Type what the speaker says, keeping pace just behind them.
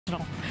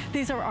personal.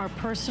 These are our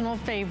personal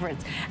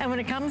favorites. And when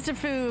it comes to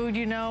food,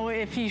 you know,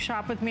 if you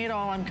shop with me at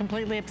all, I'm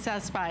completely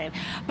obsessed by it.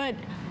 But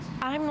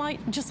I'm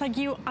just like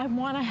you, I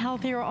want a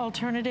healthier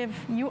alternative.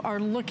 You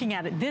are looking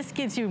at it. This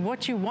gives you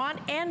what you want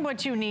and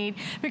what you need,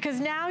 because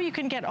now you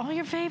can get all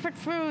your favorite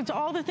foods,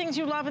 all the things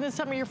you love in the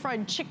summer, your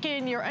fried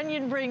chicken, your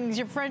onion rings,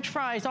 your French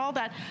fries, all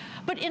that,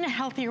 but in a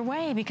healthier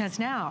way, because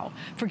now,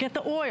 forget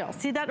the oil.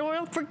 See that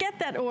oil? Forget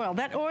that oil.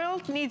 That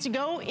oil needs to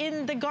go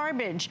in the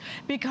garbage,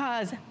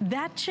 because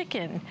that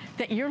chicken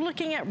that you're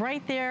looking at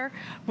right there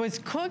was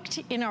cooked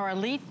in our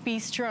Elite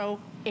Bistro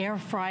air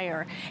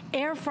fryer.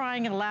 Air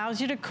frying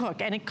allows you to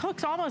cook, and it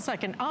cooks almost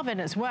like an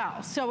oven as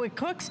well. So it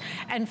cooks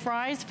and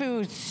fries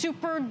food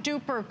super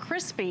duper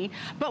crispy,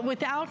 but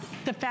without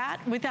the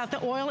fat, without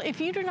the oil. If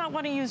you do not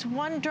want to use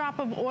one drop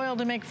of oil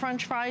to make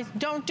French fries,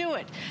 don't do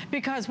it,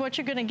 because what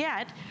you're gonna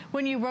get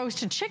when you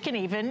roast a chicken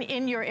even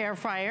in your air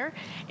fryer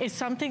is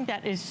something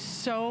that is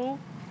so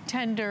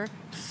tender,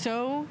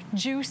 so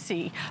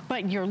juicy,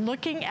 but you're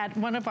looking at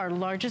one of our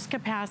largest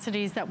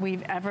capacities that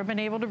we've ever been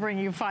able to bring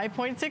you,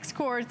 5.6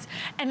 quarts,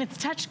 and it's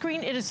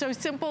touchscreen. It is so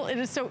simple, it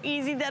is so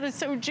easy, that is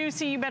so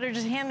juicy. You better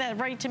just hand that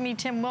right to me,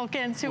 Tim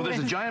Wilkins. Well, there's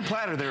a giant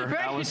platter there,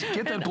 right? Alyce.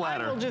 Get that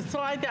platter. I will just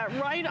slide that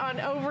right on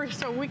over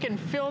so we can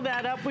fill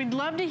that up. We'd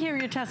love to hear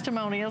your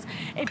testimonials.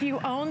 If you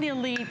own the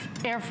Elite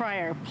air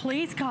fryer,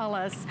 please call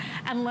us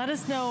and let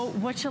us know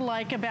what you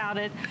like about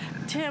it.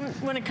 Tim,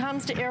 when it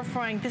comes to air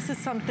frying, this is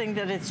something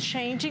that is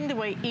changing the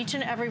way each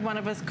and every one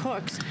of us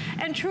cooks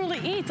and truly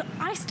eats.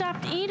 I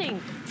stopped eating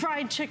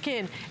fried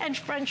chicken and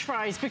French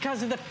fries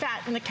because of the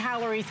fat and the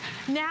calories.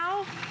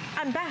 Now,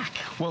 I'm back.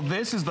 Well,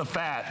 this is the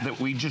fat that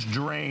we just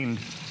drained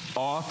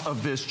off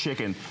of this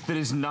chicken that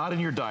is not in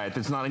your diet,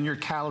 that's not in your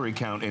calorie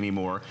count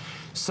anymore.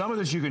 Some of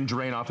this you can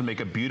drain off and make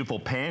a beautiful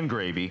pan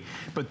gravy,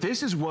 but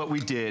this is what we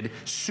did,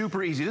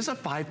 super easy. This is a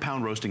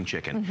 5-pound roasting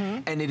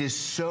chicken, and it is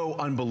so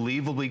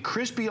unbelievably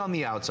crispy on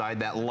the outside,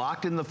 that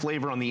locked in the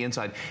flavor on the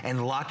inside,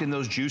 and locked in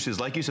those juices.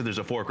 Like you said, there's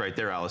a fork right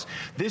there, Alyce.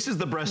 This is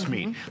the breast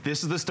meat.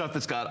 This is the stuff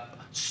that's got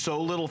so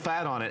little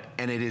fat on it,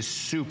 and it is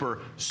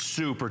super,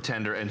 super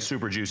tender and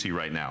super juicy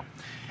right now.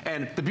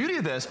 And the beauty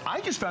of this,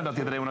 I just found out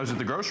the other day when I was at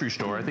the grocery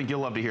store, I think you'll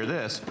love to hear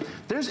this,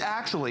 there's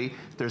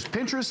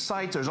Pinterest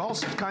sites, there's all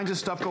kinds of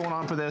stuff going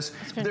on for this.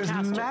 There's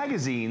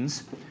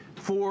magazines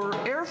for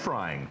air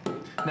frying.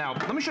 Now,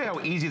 let me show you how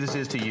easy this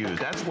is to use.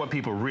 That's what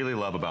people really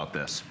love about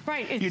this.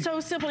 Right, it's so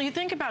simple. You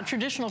think about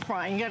traditional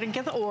frying. You gotta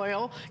get the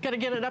oil, gotta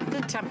get it up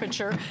to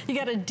temperature, you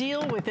gotta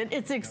deal with it.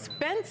 It's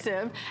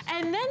expensive,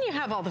 and then you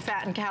have all the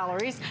fat and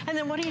calories, and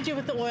then what do you do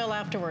with the oil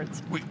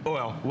afterwards?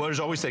 Well,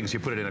 there's always things. You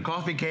put it in a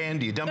coffee can,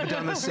 do you dump it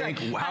down the sink?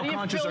 How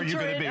conscious are you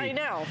gonna be? I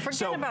know,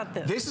 forget about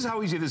this. This is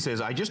how easy this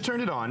is. I just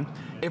turned it on.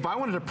 If I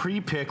wanted to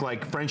pre-pick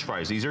like French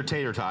fries, these are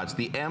tater tots,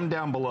 the M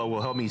down below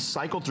will help me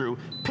cycle through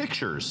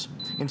pictures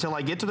until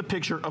I get to the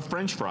picture of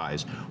French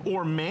fries.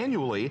 Or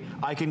manually,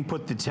 I can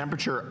put the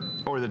temperature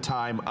or the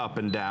time up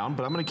and down,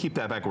 but I'm gonna keep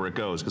that back where it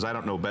goes because I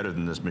don't know better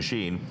than this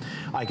machine.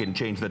 I can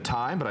change the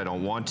time, but I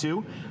don't want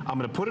to. I'm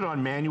gonna put it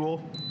on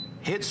manual,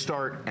 hit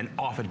start, and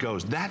off it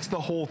goes. That's the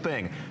whole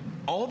thing.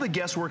 All the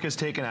guesswork is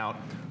taken out.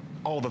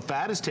 All the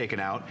fat is taken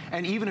out,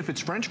 and even if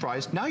it's French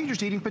fries, now you're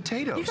just eating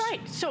potatoes. You're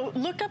right. So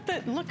look up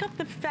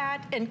the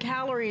fat and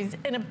calories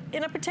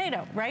in a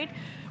potato, right?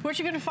 What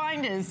you're gonna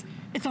find is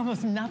it's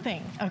almost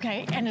nothing,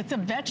 okay? And it's a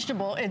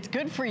vegetable, it's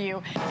good for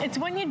you. It's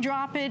when you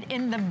drop it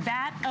in the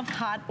vat of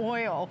hot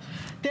oil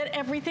that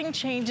everything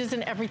changes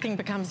and everything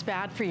becomes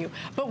bad for you.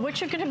 But what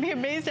you're gonna be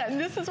amazed at, and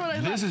this is what I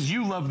love. This is,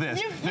 you love this,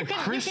 the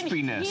crispiness.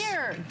 You can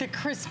hear the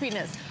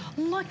crispiness.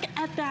 Look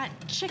at that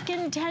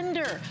chicken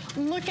tender.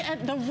 Look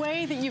at the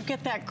way that you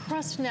get that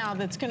crust now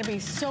that's gonna be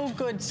so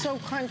good, so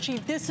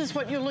crunchy. This is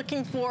what you're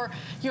looking for.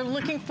 You're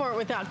looking for it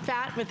without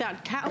fat,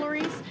 without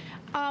calories.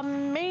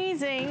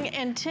 Amazing.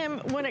 And Tim,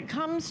 when it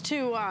comes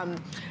to,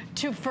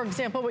 for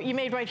example, what you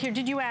made right here,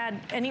 did you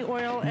add any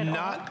oil at all?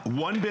 Not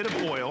one bit of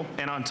oil,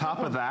 and on top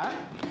of that,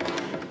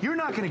 you're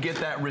not gonna get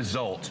that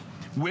result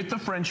with the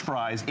French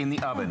fries in the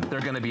oven.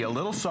 They're gonna be a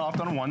little soft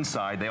on one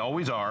side, they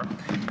always are,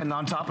 and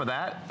on top of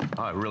that,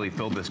 oh, I really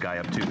filled this guy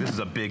up too. This is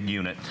a big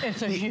unit.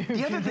 It's a huge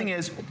The other thing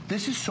is,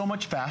 this is so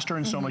much faster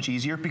and so much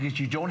easier because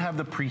you don't have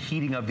the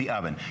preheating of the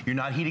oven. You're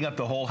not heating up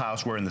the whole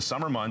house, where in the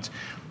summer months,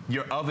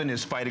 your oven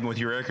is fighting with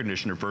your air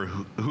conditioner for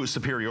who's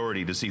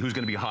superiority to see who's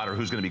gonna be hotter,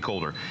 who's gonna be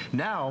colder.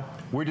 Now,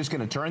 we're just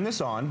gonna turn this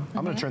on.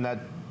 I'm gonna turn that,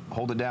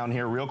 hold it down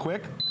here real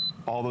quick.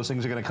 All those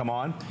things are gonna come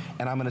on,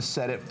 and I'm gonna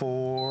set it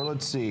for,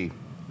 let's see,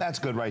 that's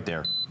good right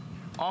there.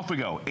 Off we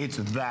go. It's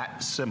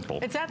that simple.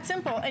 It's that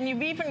simple, and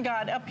you've even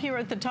got up here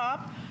at the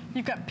top,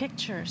 you've got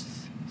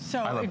pictures.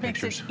 So it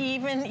makes it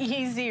even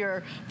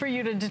easier for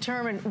you to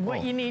determine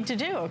what you need to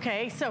do,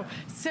 okay? So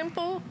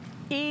simple,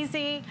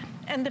 easy,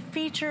 and the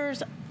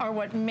features are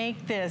what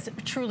make this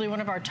truly one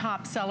of our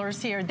top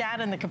sellers here. That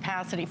and the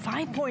capacity,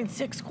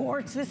 5.6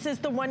 quarts. This is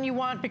the one you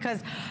want,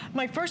 because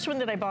my first one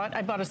that I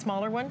bought a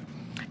smaller one,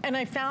 and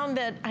I found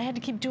that I had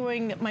to keep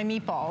doing my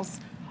meatballs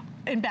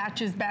in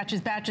batches, batches,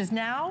 batches.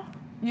 Now,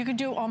 You can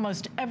do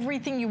almost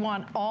everything you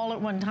want all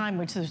at one time,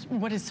 which is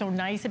what is so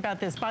nice about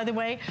this. By the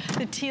way,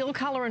 the teal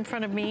color in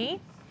front of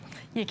me,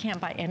 you can't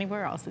buy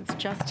anywhere else. It's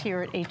just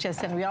here at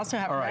HSN. We also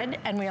have red,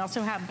 and we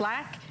also have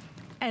black,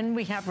 and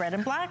we have red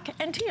and black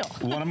and teal.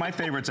 One of my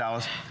favorites,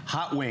 Alyce,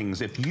 hot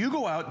wings. If you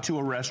go out to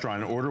a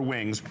restaurant and order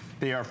wings,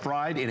 they are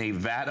fried in a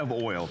vat of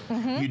oil.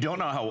 You don't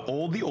know how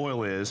old the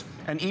oil is,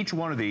 and each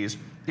one of these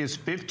is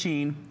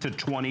 15 to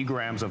 20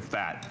 grams of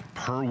fat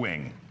per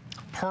wing.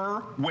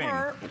 Per wing.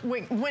 Per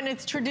wing, when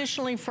it's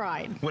traditionally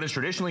fried. When it's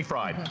traditionally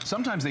fried.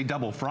 Sometimes they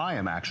double fry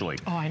them, actually.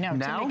 Oh, I know,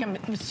 now, to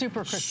make them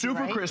super crispy,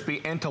 super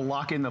crispy, and to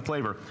lock in the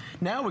flavor.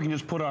 Now we can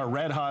just put our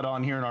red hot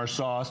on here in our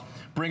sauce,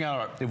 bring out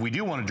our, if we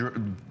do want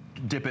to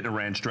dip it in a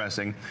ranch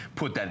dressing,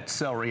 put that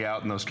celery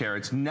out and those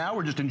carrots. Now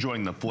we're just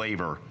enjoying the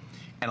flavor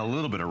and a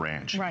little bit of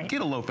ranch. Right. Get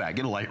a low fat,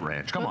 get a light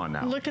ranch. Come on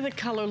now. Look at the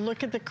color,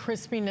 look at the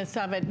crispiness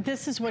of it.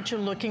 This is what you're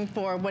looking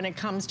for when it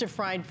comes to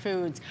fried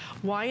foods.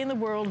 Why in the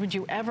world would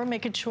you ever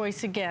make a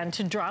choice again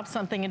to drop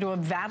something into a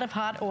vat of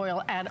hot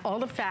oil, add all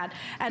the fat,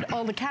 add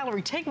all the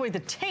calorie, take away the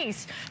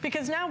taste,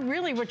 because now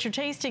really what you're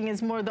tasting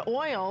is more the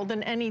oil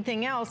than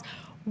anything else.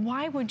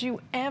 Why would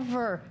you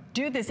ever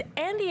do this?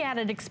 And the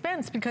added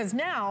expense, because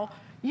now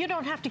you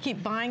don't have to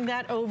keep buying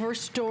that over,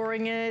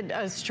 storing it,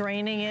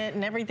 straining it,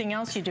 and everything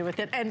else you do with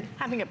it, and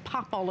having it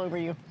pop all over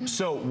you.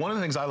 So one of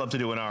the things I love to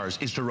do in ours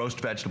is to roast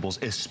vegetables,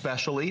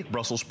 especially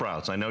Brussels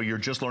sprouts. I know you're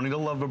just learning to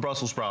love the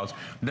Brussels sprouts.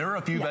 There are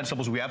a few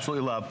vegetables we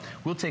absolutely love.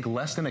 We'll take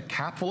less than a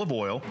capful of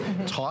oil,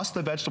 toss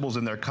the vegetables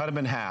in there, cut them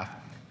in half,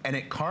 and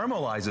it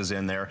caramelizes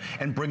in there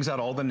and brings out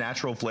all the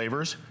natural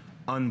flavors.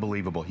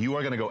 Unbelievable. You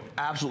are going to go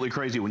absolutely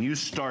crazy when you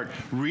start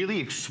really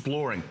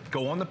exploring.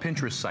 Go on the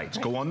Pinterest sites,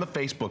 go on the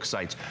Facebook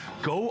sites,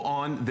 go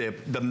on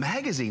the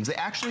magazines. They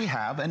actually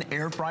have an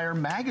air fryer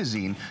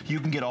magazine.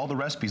 You can get all the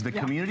recipes. The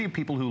community of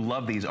people who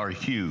love these are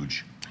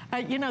huge.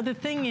 You know, the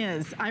thing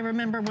is, I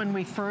remember when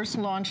we first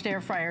launched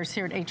air fryers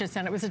here at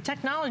HSN, it was a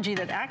technology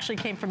that actually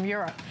came from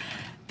Europe.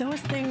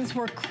 Those things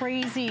were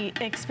crazy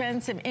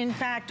expensive. In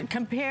fact,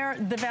 compare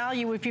the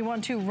value, if you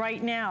want to,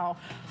 right now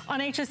on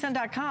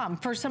hsn.com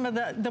for some of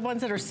the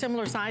ones that are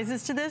similar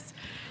sizes to this.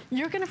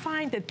 You're gonna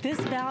find that this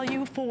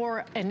value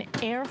for an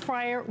air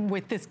fryer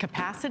with this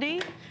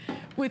capacity,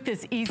 with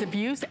this ease of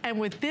use, and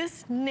with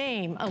this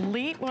name,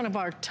 Elite, one of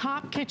our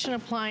top kitchen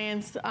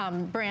appliance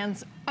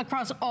brands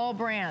across all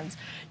brands,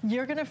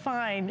 you're gonna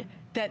find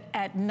that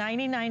at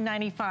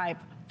 $99.95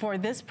 for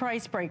this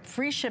price break,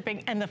 free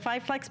shipping, and the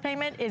 5 flex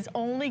payment is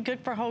only good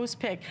for host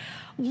pick.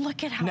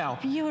 Look at how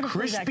beautiful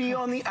that crispy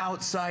on the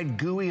outside,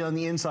 gooey on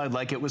the inside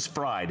like it was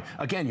fried.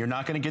 Again, you're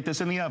not gonna get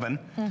this in the oven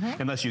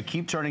unless you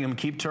keep turning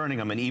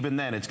them, and even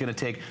then it's gonna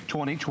take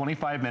 20,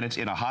 25 minutes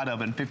in a hot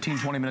oven, 15,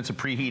 20 minutes of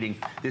preheating.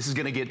 This is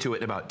gonna get to it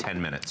in about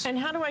 10 minutes. And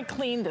how do I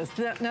clean this?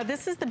 Now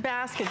this is the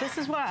basket. This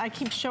is why I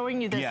keep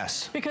showing you this.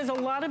 Yes. Because a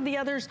lot of the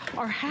others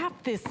are half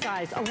this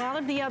size. A lot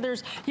of the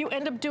others, you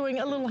end up doing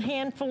a little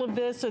handful of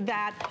this or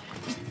that.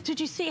 Did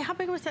you see, how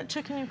big was that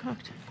chicken you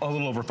cooked? A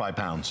little over 5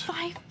 pounds.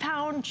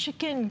 5-pound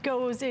chicken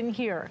goes in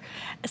here.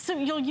 So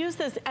you'll use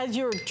this as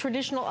your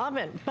traditional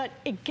oven, but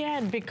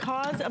again,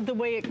 because of the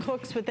way it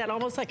cooks with that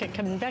almost like a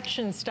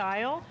convection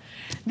style,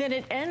 then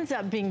it ends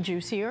up being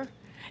juicier.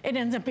 It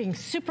ends up being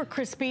super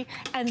crispy,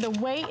 and the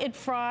way it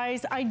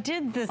fries, I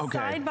did the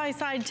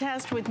side-by-side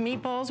test with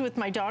meatballs with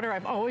my daughter.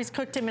 I've always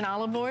cooked them in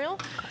olive oil,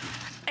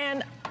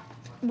 and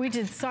we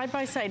did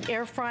side-by-side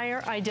air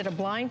fryer. I did a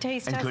blind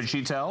taste test. And could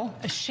she tell?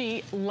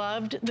 She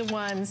loved the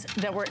ones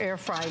that were air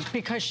fried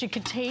because she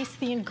could taste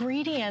the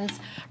ingredients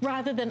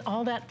rather than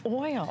all that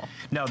oil.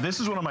 Now, this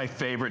is one of my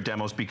favorite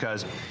demos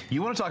because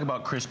you want to talk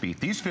about crispy.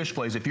 These fish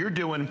fillets, if you're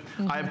doing,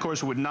 I of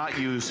course would not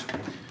use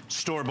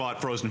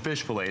store-bought frozen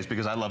fish fillets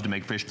because I love to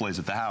make fish fillets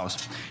at the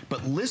house.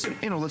 But listen,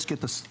 you know, let's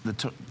get the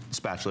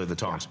spatula, the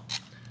tongs.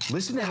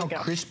 Listen to how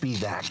crispy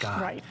that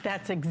got. Right,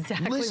 that's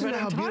exactly what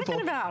I'm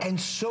talking about. And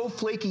so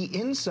flaky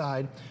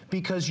inside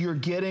because you're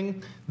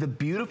getting the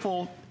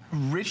beautiful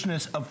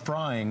richness of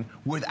frying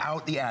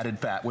without the added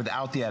fat,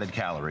 without the added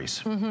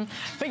calories.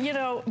 But you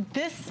know,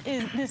 this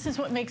is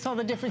what makes all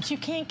the difference. You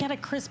can't get a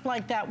crisp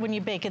like that when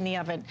you bake in the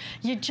oven.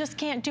 You just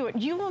can't do it.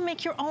 You will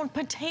make your own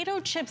potato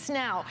chips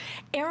now.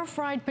 Air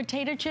fried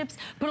potato chips,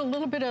 put a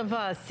little bit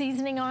of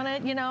seasoning on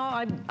it. You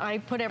know, I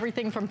put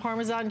everything from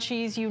Parmesan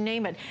cheese, you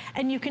name it.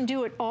 And you can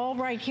do it all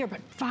right here, but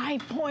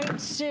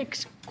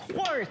 5.6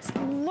 quarts.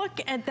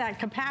 Look at that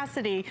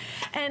capacity.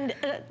 And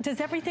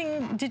does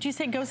everything, did you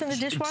say goes in the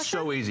dishwasher? It's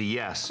so easy,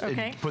 yes.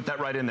 Okay. Put that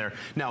right in there.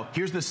 Now,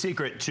 here's the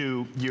secret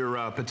to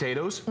your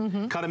potatoes.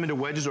 Cut them into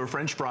wedges or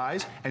French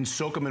fries and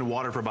soak them in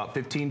water for about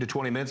 15 to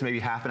 20 minutes, maybe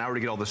half an hour to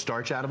get all the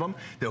starch out of them.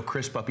 They'll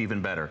crisp up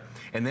even better.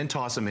 And then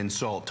toss them in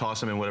salt, toss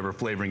them in whatever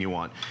flavoring you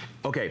want.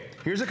 Okay,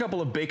 here's a couple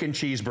of bacon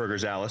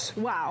cheeseburgers, Alyce.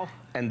 Wow.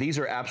 And these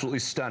are absolutely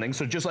stunning.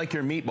 So just like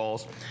your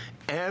meatballs,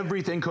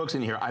 everything cooks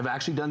in here. I've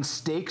actually done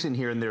steaks in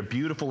here and they're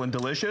beautiful and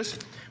delicious.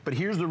 But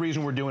here's the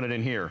reason we're doing it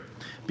in here.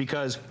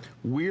 Because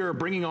we're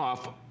bringing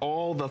off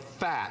all the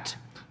fat.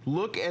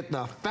 Look at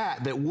the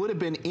fat that would have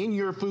been in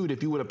your food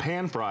if you would have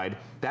pan fried.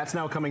 That's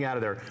now coming out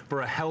of there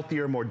for a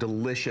healthier, more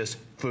delicious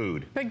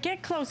food. But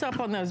get close up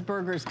on those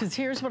burgers, because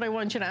here's what I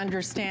want you to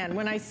understand.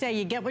 When I say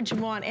you get what you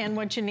want and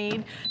what you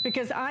need,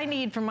 because I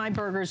need for my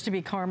burgers to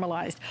be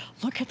caramelized.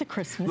 Look at the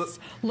crispness.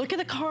 Look at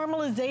the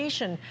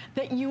caramelization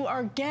that you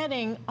are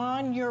getting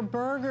on your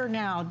burger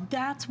now.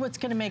 That's what's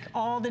gonna make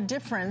all the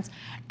difference.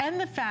 And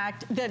the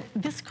fact that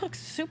this cooks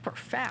super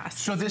fast.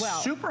 So this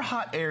super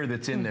hot air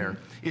that's in there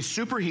is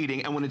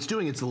superheating, and when it's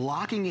doing, it's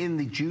locking in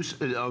the juice,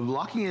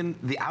 locking in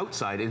the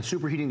outside and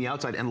superheating the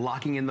outside and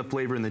locking in the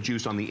flavor and the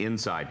juice on the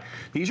inside.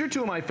 These are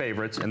two of my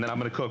favorites, and then I'm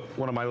gonna cook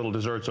one of my little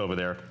desserts over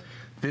there.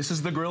 This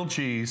is the grilled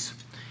cheese.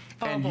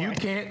 And you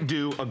can't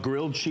do a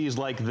grilled cheese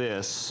like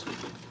this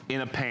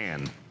in a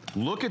pan.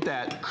 Look at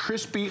that,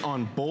 crispy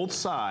on both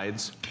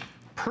sides.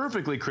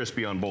 Perfectly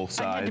crispy on both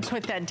sides. I had to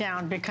put that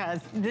down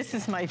because this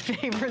is my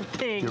favorite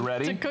thing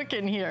to cook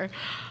in here.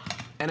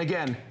 And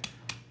again,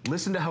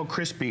 listen to how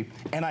crispy,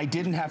 and I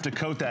didn't have to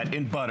coat that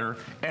in butter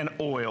and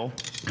oil.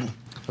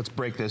 Let's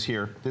break this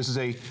here. This is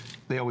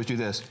they always do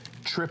this,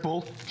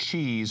 triple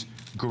cheese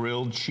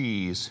grilled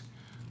cheese.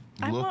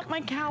 I want my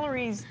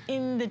calories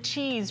in the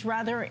cheese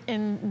rather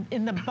in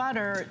the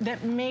butter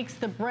that makes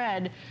the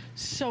bread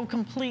so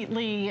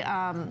completely,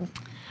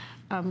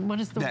 what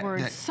is the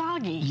word?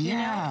 Soggy.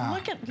 Yeah. You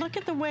know? Look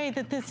at the way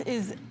that this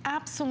is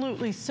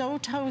absolutely so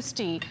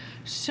toasty,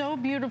 so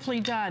beautifully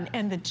done,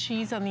 and the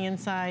cheese on the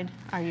inside.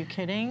 Are you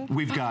kidding?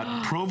 We've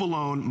got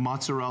provolone,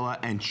 mozzarella,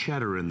 and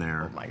cheddar in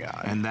there. Oh my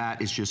God. And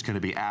that is just gonna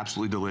be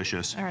absolutely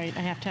delicious. All right,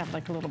 I have to have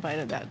like a little bite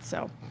of that,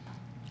 so.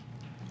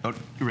 Oh,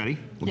 you ready?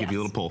 We'll give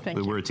you a little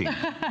pull. We're a team.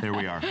 There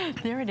we are.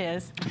 There it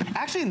is.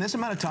 Actually, in this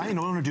amount of time, you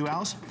know what I'm gonna do,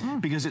 Alice?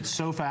 Because it's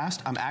so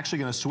fast, I'm actually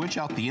gonna switch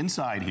out the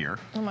inside here.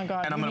 Oh my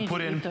God, and I'm gonna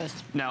put in,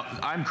 now,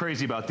 I'm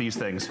crazy about these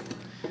things.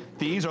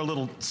 These are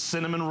little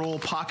cinnamon roll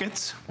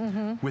pockets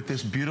with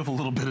this beautiful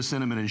little bit of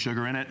cinnamon and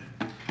sugar in it.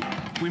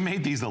 We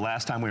made these the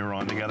last time we were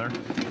on together,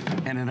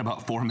 and in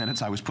about 4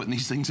 minutes, I was putting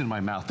these things in my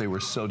mouth. They were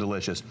so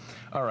delicious.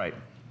 All right.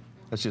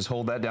 Let's just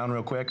hold that down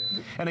real quick.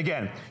 And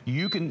again,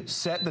 you can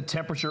set the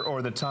temperature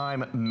or the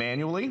time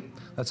manually.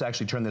 Let's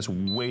actually turn this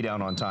way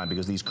down on time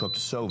because these cooked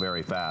so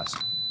very fast.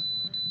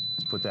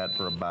 Let's put that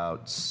for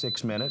about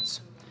 6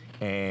 minutes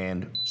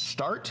and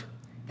start,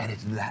 and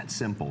it's that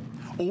simple.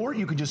 Or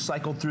you could just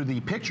cycle through the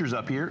pictures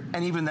up here,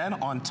 and even then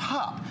on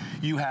top,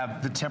 you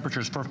have the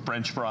temperatures for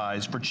French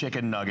fries, for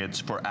chicken nuggets,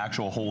 for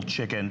actual whole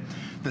chicken,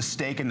 the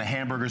steak and the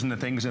hamburgers and the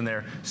things in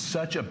there.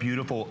 Such a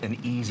beautiful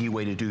and easy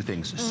way to do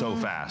things so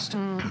fast.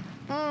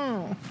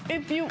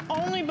 If you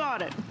only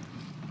bought it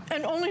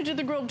and only did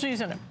the grilled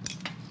cheese in it,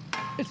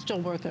 it's still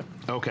worth it.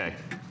 Okay.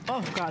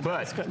 Oh God,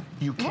 that's good.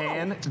 You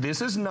can,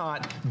 this is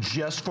not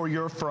just for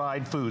your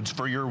fried foods,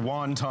 for your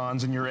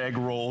wontons and your egg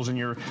rolls and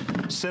your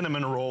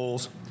cinnamon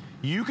rolls.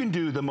 You can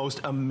do the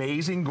most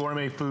amazing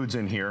gourmet foods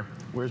in here.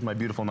 Where's my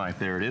beautiful knife?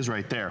 There it is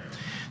right there.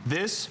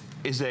 This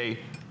is a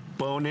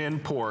bone-in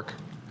pork.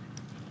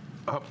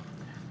 Oh,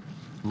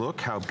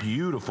 look how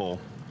beautiful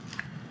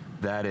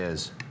that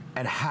is.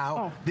 And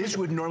how this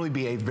would normally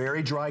be a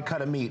very dry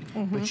cut of meat,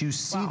 but you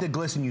see the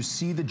glisten, you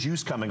see the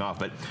juice coming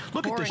off it.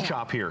 Look at this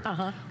chop here.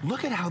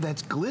 Look at how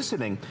that's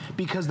glistening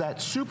because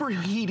that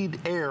superheated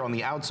air on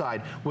the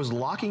outside was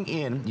locking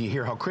in. You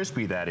hear how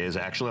crispy that is.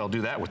 Actually, I'll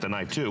do that with the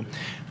knife too.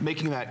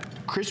 Making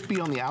that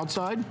crispy on the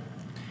outside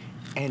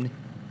and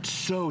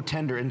so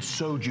tender and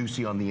so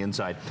juicy on the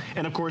inside.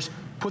 And of course,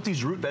 put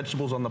these root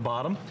vegetables on the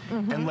bottom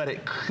and let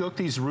it cook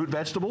these root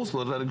vegetables,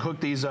 let it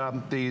cook these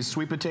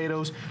sweet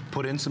potatoes,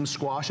 put in some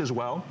squash as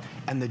well,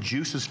 and the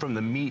juices from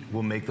the meat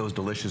will make those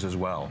delicious as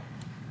well.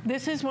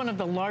 This is one of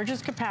the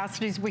largest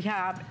capacities we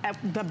have at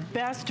the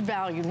best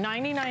value,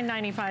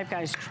 $99.95,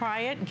 guys. Try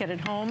it, get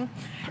it home,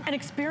 and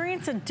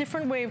experience a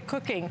different way of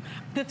cooking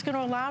that's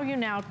gonna allow you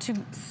now to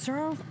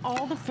serve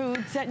all the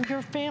foods that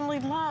your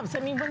family loves. I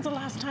mean, when's the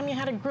last time you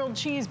had a grilled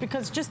cheese?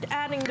 Because just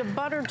adding the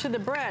butter to the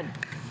bread,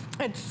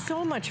 it's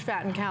so much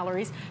fat and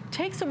calories,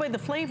 takes away the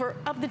flavor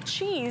of the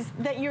cheese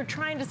that you're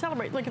trying to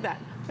celebrate. Look at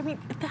that. I mean,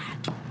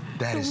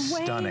 that is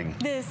stunning.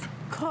 The way this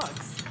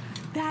cooks,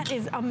 that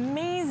is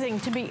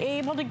amazing to be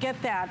able to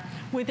get that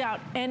without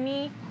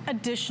any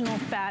additional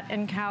fat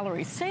and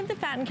calories. Save the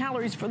fat and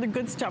calories for the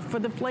good stuff, for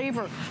the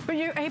flavor. But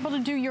you're able to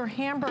do your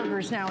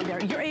hamburgers now in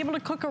there. You're able to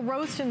cook a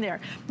roast in there.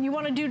 You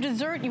want to do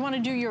dessert, you want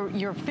to do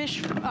your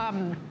fish fillets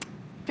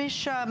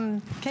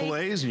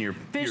and your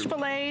fish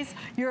fillets,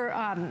 your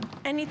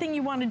anything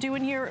you want to do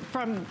in here,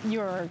 from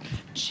your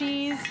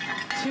cheese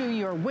to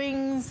your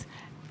wings,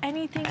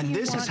 anything you want to cook. And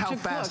this is how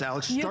fast,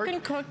 Alex. You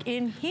can cook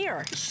in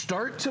here.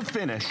 Start to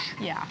finish.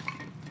 Yeah.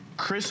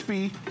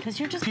 Crispy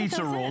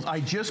pizza rolls. I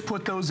just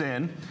put those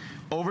in.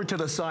 Over to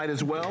the side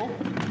as well.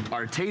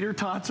 Our tater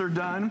tots are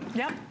done.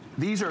 Yep.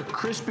 These are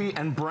crispy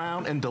and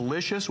brown and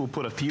delicious. We'll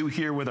put a few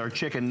here with our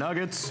chicken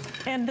nuggets.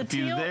 And the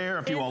teal, there,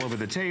 a few all over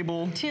the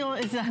table. Teal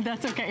is,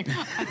 that's okay.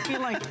 I feel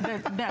like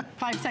that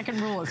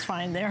 5-second rule is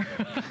fine there.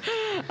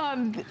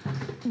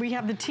 We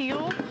have the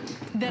teal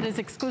that is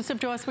exclusive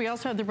to us. We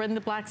also have the red and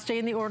the black. Stay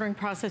in the ordering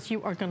process.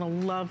 You are gonna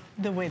love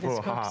the way this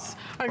cooks. Hot.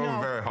 I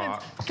know. Very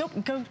hot.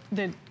 Go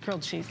the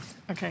grilled cheese.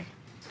 Okay.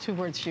 2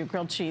 words for you,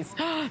 grilled cheese.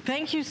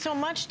 Thank you so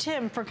much,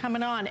 Tim, for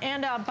coming on.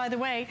 And by the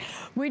way,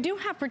 we do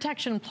have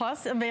Protection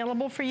Plus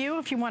available for you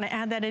if you want to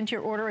add that into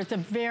your order. It's a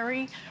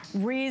very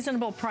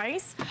reasonable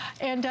price.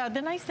 And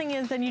the nice thing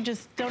is then you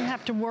just don't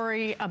have to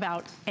worry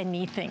about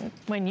anything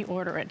when you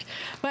order it.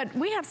 But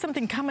we have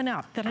something coming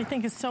up that I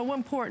think is so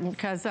important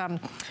because I'm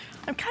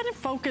kind of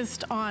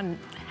focused on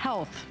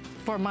health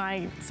for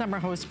my summer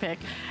host pick.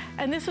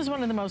 And this is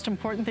one of the most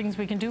important things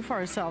we can do for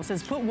ourselves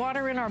is put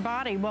water in our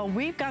body. Well,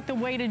 we've got the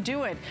way to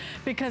do it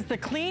because the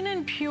Clean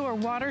and Pure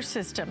water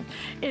system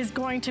is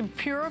going to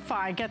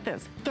purify, get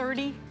this,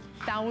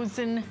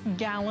 30,000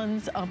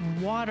 gallons of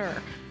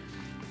water.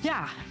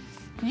 Yeah,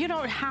 you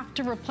don't have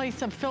to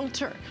replace a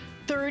filter.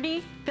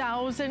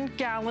 30,000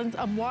 gallons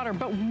of water.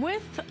 But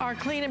with our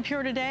Clean and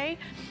Pure today,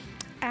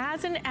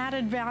 as an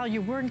added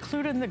value, we're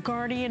including the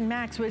Guardian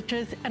Max, which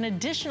is an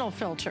additional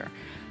filter.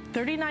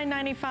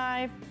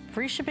 $39.95,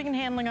 free shipping and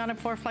handling on it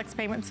for flex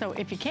payment. So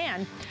if you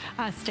can,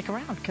 stick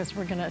around because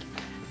we're gonna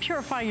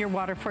purify your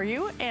water for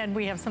you. And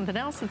we have something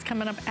else that's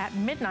coming up at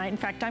midnight. In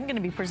fact, I'm gonna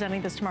be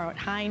presenting this tomorrow at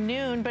high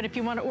noon. But if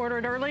you wanna order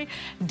it early,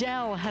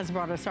 Dell has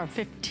brought us our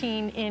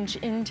 15-inch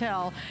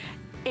Intel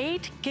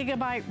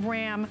 8GB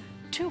RAM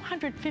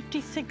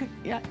 256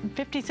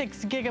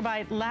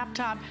 gigabyte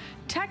laptop,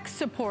 tech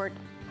support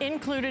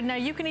included. Now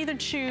you can either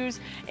choose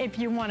if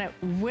you want it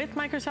with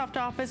Microsoft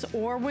Office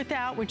or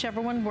without,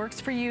 whichever one works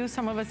for you.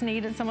 Some of us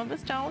need it, some of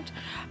us don't.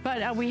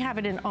 But we have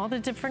it in all the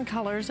different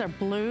colors. There's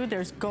blue,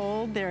 there's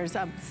gold, there's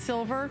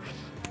silver.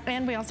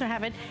 And we also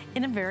have it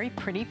in a very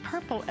pretty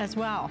purple as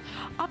well.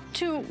 Up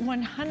to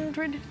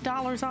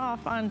 $100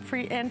 off on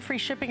free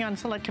shipping on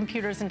select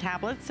computers and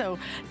tablets. So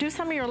do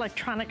some of your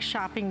electronic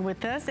shopping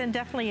with us. And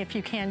definitely, if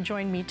you can,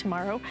 join me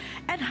tomorrow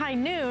at high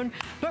noon.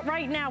 But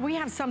right now, we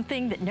have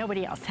something that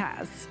nobody else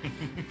has.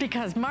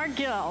 Because Mark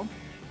Gill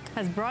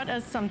has brought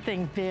us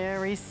something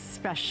very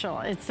special.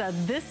 It's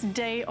this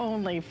day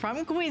only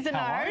from Cuisinart.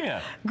 How are you?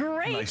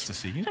 Great. Nice to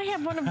see you. I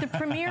have one of the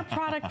premier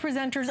product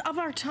presenters of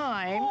our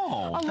time,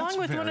 along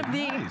with one of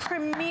the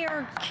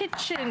premier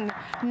kitchen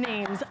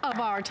names of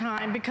our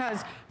time,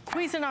 because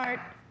Cuisinart,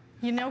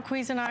 you know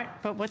Cuisinart,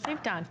 but what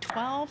they've done,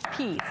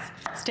 12-piece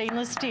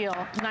stainless steel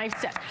knife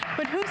set.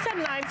 But who said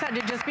knives had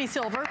to just be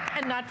silver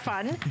and not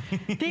fun?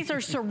 These are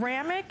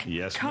ceramic,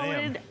 yes,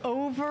 coated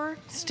over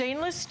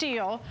stainless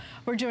steel.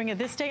 We're doing a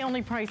this day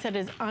only price that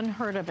is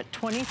unheard of at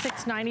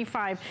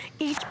 $26.95.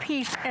 Each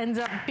piece ends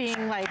up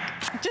being like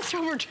just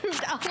over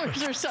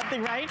 $2 or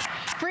something, right?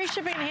 Free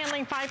shipping and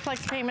handling, 5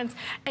 flex payments,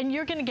 and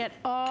you're gonna get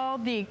all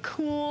the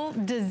cool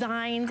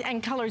designs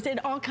and colors.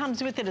 It all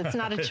comes with it, it's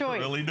not a choice.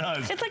 It really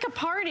does. It's like a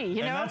party,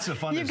 you know? And that's the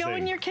funnest You go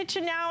thing. in your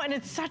kitchen now and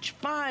it's such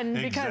fun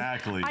because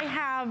I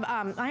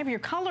have your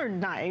colored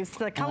knives,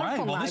 the colorful Right,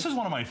 well knives. this is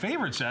one of my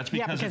favorite sets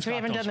because it's we got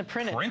haven't those done the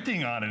printing.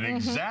 Printing on it,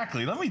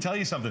 exactly. Let me tell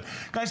you something.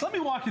 Guys, let me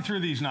walk you through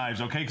these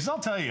knives, okay? Because I'll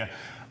tell you,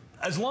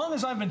 as long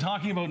as I've been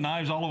talking about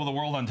knives all over the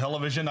world on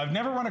television, I've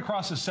never run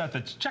across a set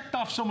that's checked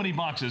off so many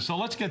boxes. So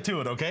let's get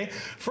to it, okay?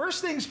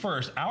 First things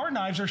first, our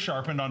knives are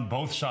sharpened on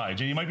both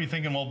sides. And you might be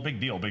thinking, well, big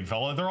deal, big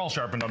fella. They're all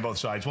sharpened on both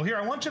sides. Well, here,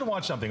 I want you to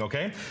watch something,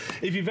 okay?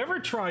 If you've ever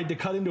tried to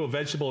cut into a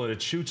vegetable and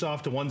it shoots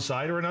off to one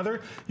side or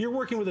another, you're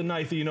working with a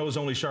knife that you know is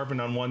only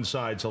sharpened on one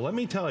side. So let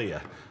me tell you,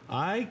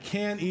 I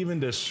can't even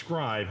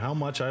describe how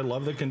much I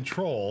love the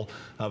control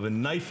of a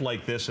knife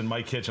like this in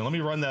my kitchen. Let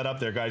me run that up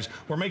there, guys.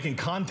 We're making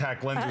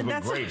contact lenses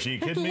with grapes. Are you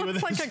kidding me with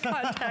this? Looks like a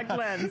contact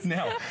lens.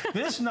 Now,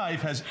 this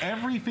knife has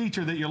every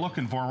feature that you're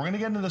looking for. We're going to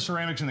get into the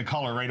ceramics and the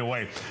color right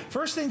away.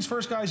 First things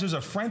first, guys, there's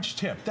a French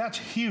tip. That's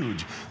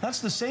huge. That's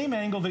the same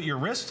angle that your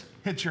wrist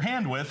hits your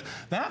hand with.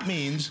 That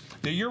means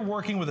that you're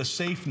working with a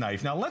safe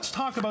knife. Now, let's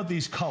talk about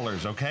these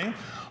colors, okay?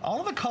 All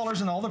of the colors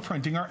and all the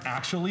printing are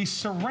actually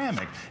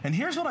ceramic. And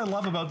here's what I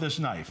love about this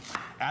knife.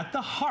 At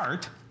the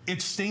heart,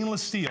 it's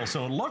stainless steel,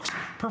 so it looks,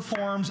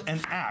 performs,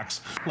 and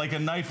acts like a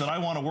knife that I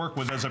want to work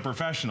with as a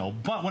professional.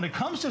 But when it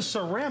comes to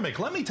ceramic,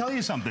 let me tell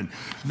you something.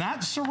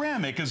 That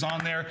ceramic is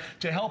on there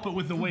to help it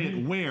with the way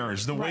it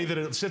wears, the way that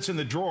it sits in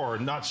the drawer,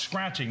 not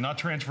scratching, not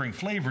transferring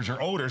flavors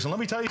or odors. And let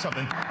me tell you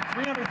something,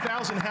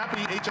 300,000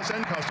 happy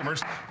HSN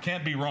customers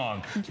can't be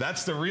wrong.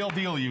 That's the real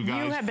deal, you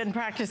guys. You have been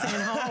practicing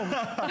at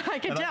home. I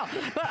can tell.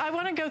 But I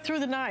want to go through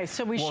the knives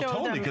so we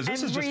show them because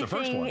this is just the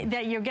first one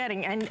that you're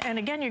getting. And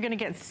again, you're going to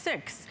get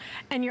 6.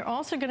 And you're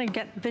also going to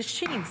get the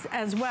sheaths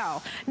as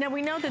well. Now,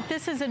 we know that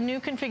this is a new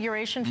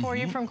configuration for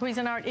you from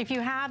Cuisinart. If you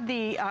have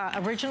the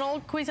original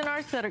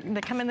Cuisinarts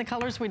that come in the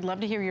colors, we'd love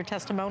to hear your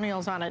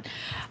testimonials on it.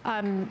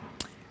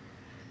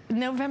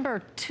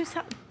 November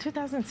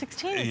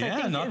 2016 is, I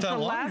think, not is that the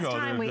long last ago.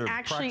 time we They're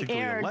actually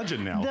aired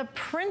the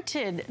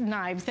printed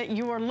knives that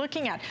you are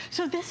looking at.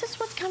 So this is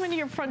what's coming to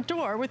your front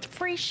door with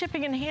free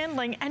shipping and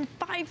handling and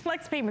 5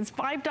 flex payments,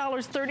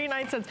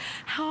 $5.39.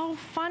 How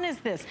fun is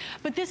this?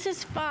 But this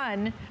is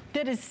fun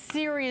that is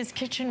serious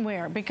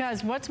kitchenware,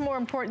 because what's more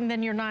important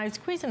than your knives?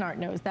 Cuisinart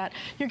knows that.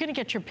 You're gonna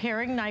get your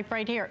paring knife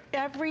right here.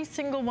 Every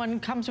single one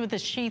comes with a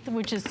sheath,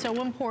 which is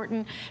so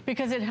important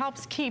because it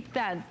helps keep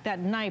that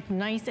knife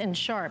nice and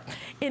sharp.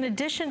 In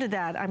addition to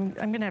that, I'm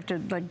gonna have to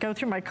go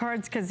through my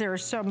cards because there are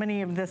so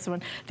many of this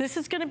one. This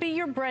is gonna be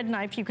your bread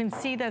knife. You can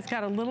see that's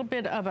got a little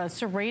bit of a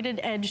serrated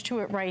edge to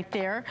it right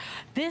there.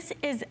 This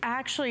is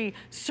actually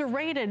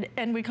serrated,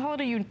 and we call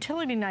it a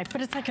utility knife,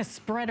 but it's like a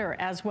spreader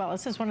as well.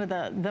 This is one of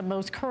the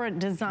most current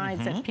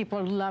designs that people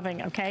are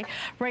loving, okay?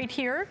 Right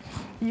here,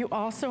 you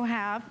also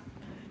have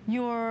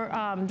your,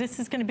 this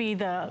is gonna be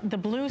the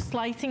blue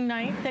slicing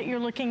knife that you're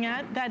looking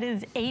at. That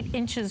is 8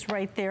 inches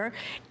right there.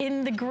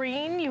 In the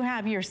green, you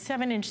have your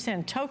 7-inch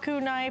Santoku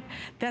knife.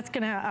 That's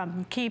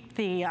gonna keep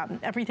the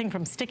everything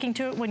from sticking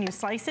to it when you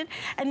slice it.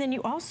 And then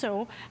you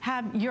also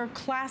have your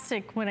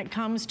classic, when it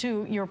comes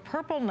to your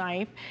purple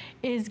knife,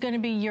 is gonna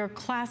be your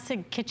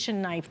classic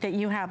kitchen knife that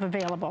you have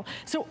available.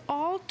 So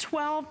all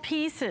 12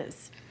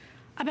 pieces,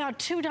 about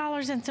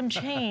 $2 and some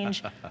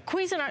change.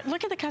 Cuisinart,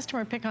 look at the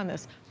customer pick on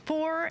this.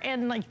 4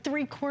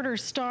 3/4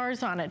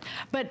 stars on it.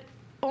 But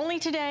only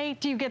today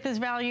do you get this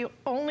value,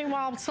 only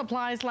while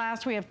supplies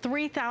last. We have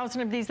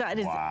 3,000 of these. That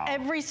is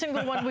every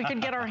single one we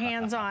could get our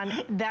hands on.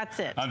 That's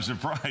it. I'm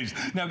surprised.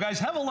 Now, guys,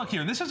 have a look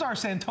here. This is our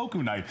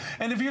Santoku knife.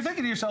 And if you're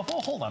thinking to yourself,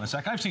 oh, hold on a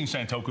sec, I've seen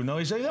Santoku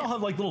knives. They all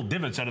have like little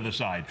divots out of the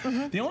side.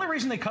 The only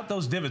reason they cut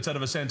those divots out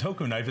of a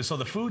Santoku knife is so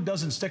the food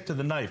doesn't stick to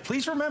the knife.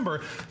 Please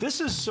remember,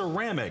 this is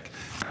ceramic.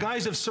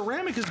 Guys, if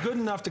ceramic is good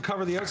enough to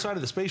cover the outside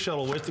of the space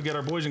shuttle with to get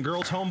our boys and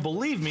girls home,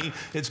 believe me,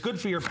 it's good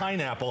for your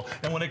pineapple.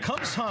 And when it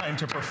comes time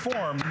to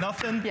perform,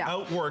 nothing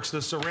outworks the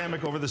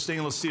ceramic over the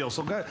stainless steel.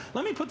 So guys,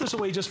 let me put this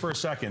away just for a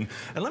second,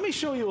 and let me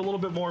show you a little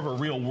bit more of a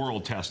real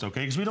world test,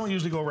 okay? Because we don't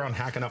usually go around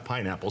hacking up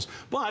pineapples,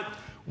 but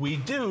we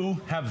do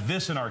have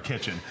this in our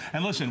kitchen.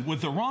 And listen, with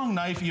the wrong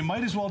knife, you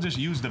might as well just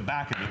use the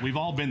back of it. We've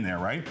all been there,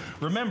 right?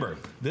 Remember,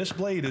 this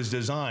blade is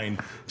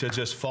designed to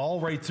just fall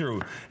right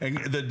through.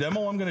 And the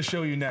demo I'm gonna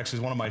show you next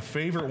is one of my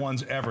favorite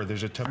ones ever.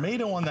 There's a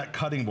tomato on that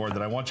cutting board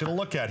that I want you to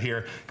look at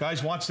here.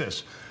 Guys, watch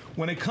this.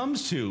 When it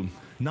comes to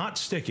not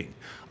sticking,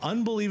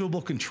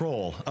 unbelievable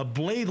control, a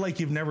blade like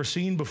you've never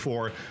seen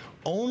before,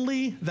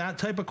 only that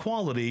type of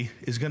quality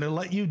is gonna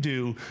let you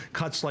do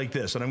cuts like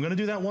this. And I'm gonna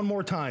do that one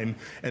more time,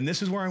 and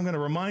this is where I'm gonna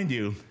remind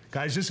you,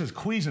 guys, this is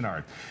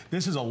Cuisinart.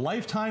 This is a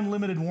lifetime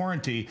limited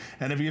warranty,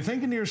 and if you're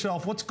thinking to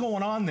yourself, what's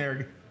going on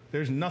there?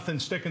 There's nothing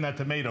sticking that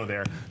tomato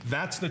there.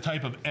 That's the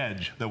type of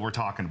edge that we're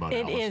talking about,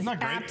 It Alyce. is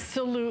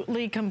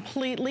absolutely,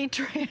 completely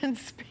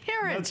transparent.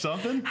 That's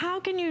something. How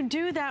can you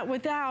do that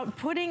without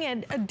putting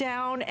it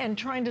down and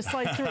trying to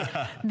slice through it?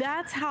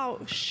 That's how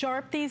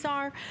sharp these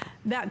are.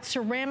 That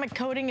ceramic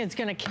coating is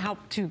gonna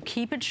help to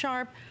keep it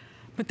sharp.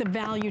 But the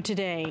value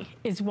today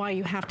is why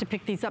you have to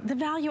pick these up. The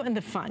value and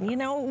the fun. You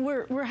know,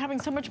 we're having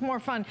so much more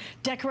fun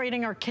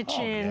decorating our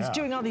kitchens,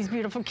 doing all these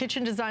beautiful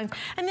kitchen designs,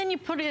 and then you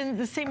put in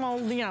the same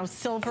old, you know,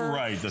 silver.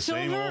 Right, the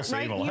silver,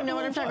 same old. You know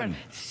what I'm talking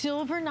about.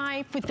 Silver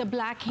knife with the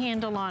black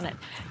handle on it.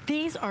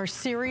 These are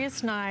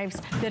serious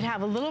knives that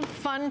have a little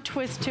fun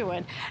twist to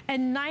it,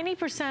 and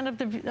 90%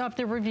 of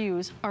the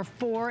reviews are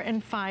 4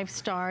 and 5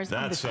 stars.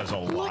 That says a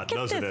lot,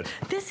 doesn't it?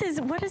 This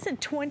is, what is it,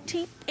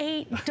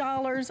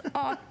 $28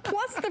 off,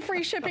 plus the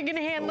free shipping and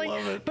handling.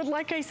 Love it. But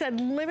like I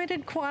said,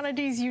 limited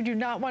quantities. You do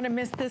not want to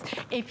miss this.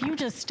 If you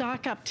just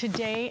stock up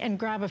today and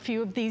grab a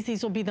few of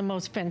these will be the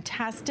most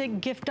fantastic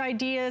gift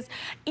ideas.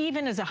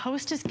 Even as a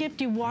hostess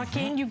gift, you walk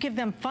in, you give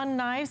them fun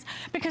knives,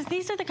 because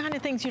these are the kind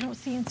of things you don't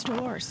see in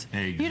stores.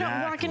 Exactly. You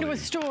don't walk into a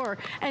store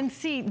and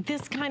see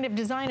this kind of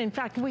design. In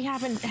fact, we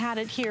haven't had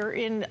it here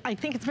in, I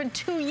think it's been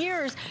 2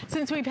 years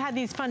since we've had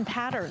these fun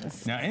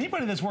patterns. Now,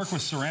 anybody that's worked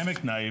with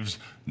ceramic knives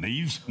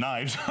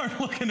are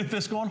looking at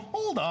this going,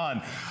 hold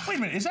on, wait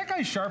a minute, is that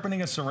guy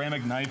sharpening a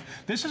ceramic knife?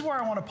 This is where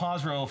I want to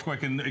pause real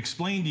quick and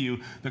explain to you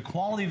the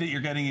quality that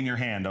you're getting in your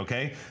hand,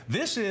 okay?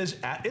 This is,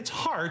 at its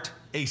heart,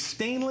 a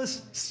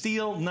stainless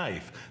steel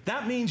knife.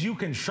 That means you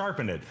can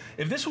sharpen it.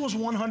 If this was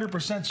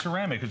 100%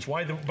 ceramic, which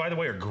by the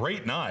way are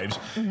great knives,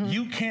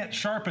 you can't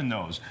sharpen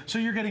those. So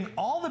you're getting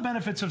all the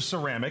benefits of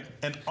ceramic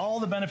and all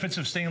the benefits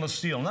of stainless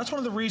steel. And that's one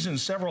of the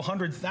reasons several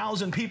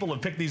 100,000 people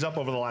have picked these up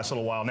over the last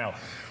little while. Now,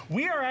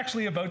 we are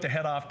actually about to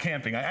head off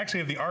camping. I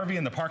actually have the RV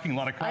in the parking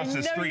lot across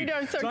the street. I know you do.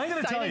 I'm so I'm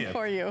gonna tell excited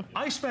for you.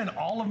 I spend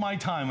all of my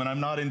time when I'm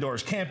not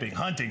indoors camping,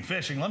 hunting,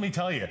 fishing, let me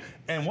tell you.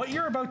 And what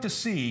you're about to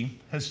see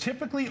has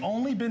typically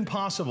only been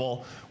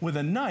possible with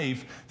a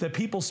knife that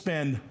people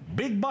spend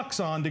big bucks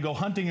on to go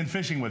hunting and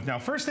fishing with. Now,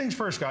 first things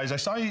first, guys, I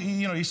saw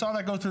you saw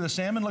that go through the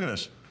salmon. Look at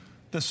this.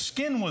 The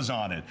skin was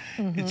on it.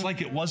 It's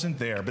like it wasn't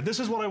there. But this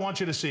is what I want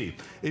you to see.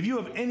 If you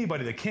have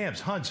anybody that camps,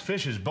 hunts,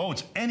 fishes,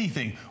 boats,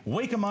 anything,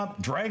 wake them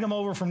up, drag them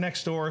over from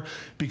next door,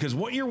 because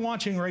what you're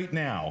watching right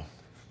now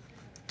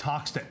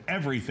talks to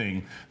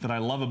everything that I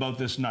love about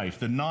this knife.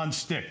 The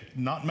non-stick,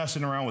 not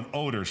messing around with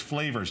odors,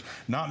 flavors,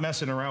 not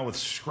messing around with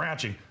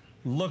scratching.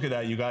 Look at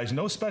that, you guys.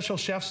 No special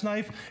chef's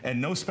knife and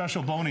no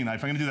special boning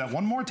knife. I'm going to do that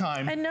one more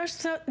time. And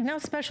no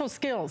special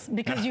skills,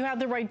 because you have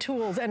the right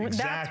tools. And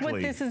that's what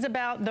this is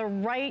about, the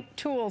right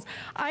tools.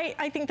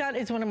 I think that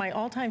is one of my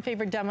all-time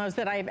favorite demos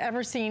that I have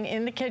ever seen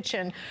in the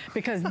kitchen,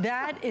 because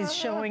that is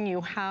showing you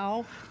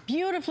how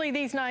beautifully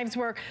these knives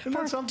work.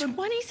 For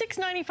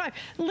 $26.95,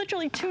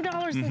 literally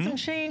 $2 and some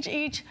change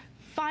each.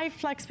 5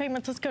 flex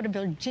payments. Let's go to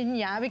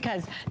Virginia,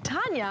 because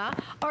Tanya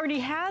already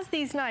has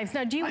these knives.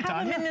 Now, do you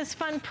have them in this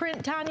fun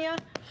print, Tanya?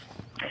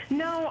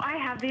 No, I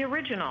have the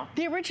original.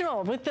 The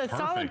original with the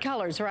solid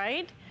colors,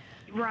 right?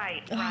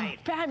 Right, right.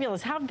 Oh,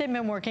 fabulous. How have they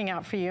been working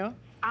out for you?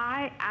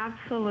 I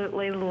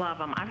absolutely love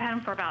them. I've had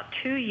them for about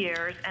 2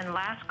 years, and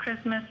last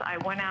Christmas I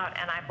went out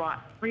and I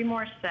bought 3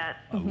 more sets.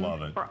 I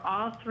love it. For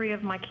all 3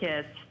 of my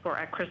kids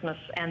at Christmas,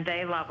 and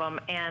they love them.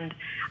 And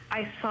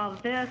I saw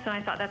this and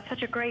I thought, that's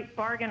such a great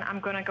bargain.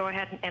 I'm going to go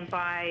ahead and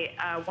buy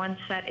 1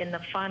 set in the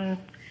fun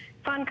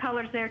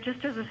colors there,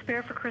 just as a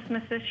spare for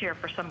Christmas this year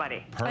for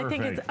somebody. Perfect. I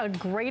think it's a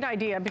great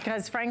idea,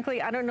 because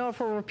frankly, I don't know if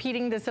we're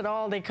repeating this at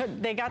all. They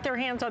got their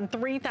hands on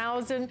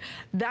 3,000.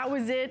 That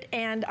was it,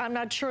 and I'm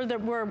not sure that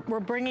we're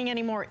bringing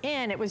any more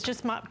in. It was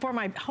just for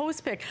my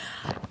host pick.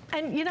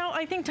 And you know,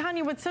 I think,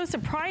 Tanya, what's so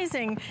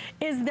surprising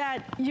is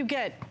that you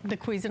get the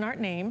Cuisinart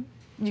name,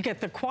 you get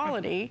the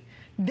quality,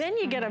 then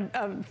you get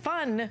a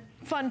fun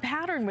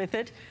pattern with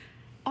it,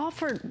 all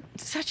for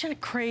such a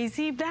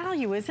crazy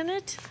value, isn't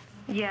it?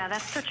 Yeah,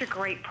 that's such a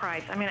great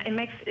price. I mean,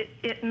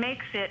 it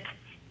makes it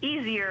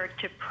easier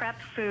to prep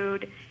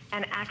food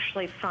and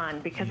actually fun,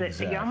 because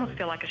you almost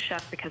feel like a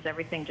chef, because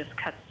everything just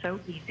cuts so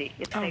easy.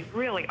 They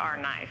really are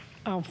nice.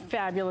 Oh,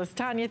 fabulous.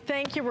 Tanya,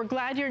 thank you. We're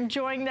glad you're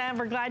enjoying them.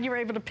 We're glad you were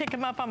able to pick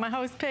them up on my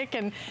host pick,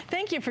 and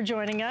thank you for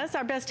joining us.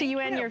 Our best to you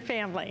and your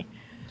family.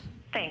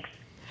 Thanks.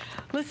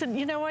 Listen,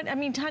 you know what? I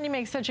mean, Tanya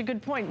makes such a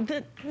good point.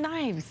 The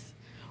knives.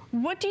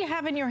 What do you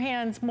have in your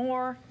hands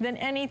more than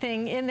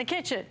anything in the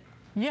kitchen?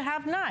 You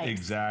have knives.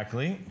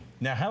 Exactly.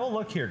 Now have a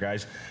look here,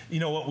 guys.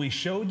 You know what, we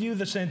showed you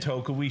the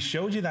Santoku, we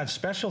showed you that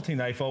specialty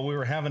knife while we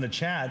were having a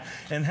chat,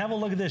 and have a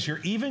look at this.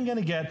 You're even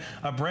gonna get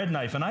a bread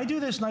knife, and I do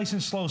this nice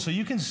and slow so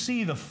you can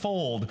see the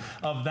fold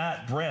of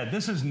that bread.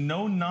 This is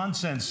no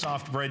nonsense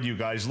soft bread, you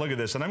guys. Look at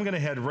this, and I'm gonna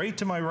head right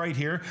to my right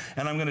here,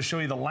 and I'm gonna show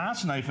you the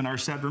last knife in our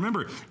set.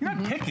 Remember, you're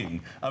not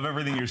picking of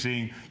everything you're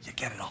seeing, you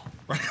get it all.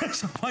 Right?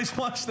 So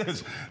watch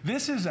this.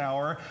 This is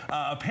our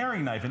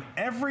paring knife, and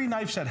every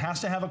knife set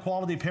has to have a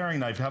quality paring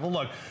knife. Have a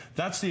look.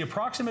 That's the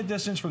approximate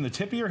distance from the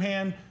tip of your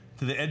hand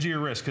to the edge of your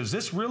wrist, because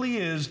this really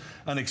is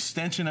an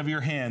extension of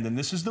your hand, and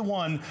this is the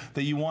one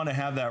that you want to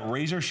have that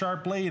razor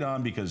sharp blade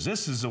on, because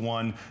this is the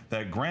one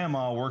that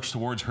grandma works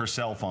towards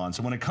herself on.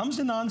 So when it comes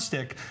to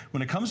nonstick,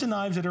 when it comes to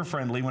knives that are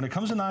friendly, when it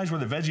comes to knives where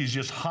the veggies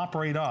just hop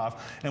right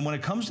off, and when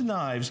it comes to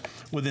knives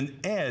with an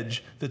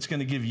edge that's going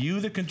to give you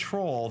the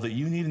control that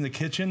you need in the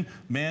kitchen,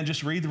 man,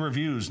 just read the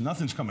reviews.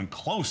 Nothing's coming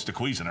close to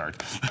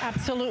Cuisinart.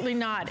 Absolutely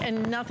not,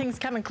 and nothing's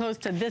coming close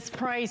to this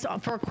price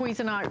for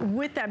Cuisinart,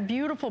 with that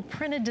beautiful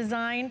printed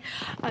design.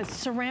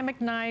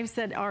 Ceramic knives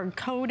that are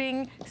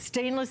coating,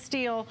 stainless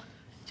steel.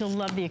 You'll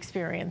love the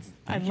experience.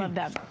 I love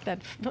that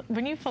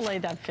when you fillet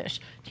that fish.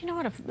 Do you know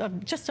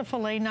what just a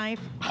fillet knife?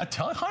 I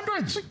tell you,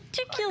 hundreds.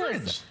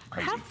 Ridiculous.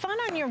 Have fun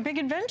on your big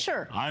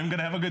adventure. I'm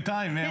gonna have a good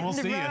time, man. We'll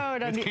see you.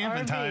 It's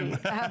camping time.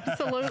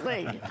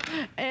 Absolutely.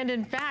 And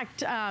in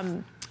fact,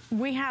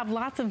 we have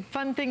lots of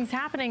fun things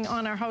happening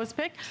on our host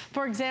pick.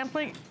 For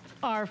example,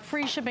 our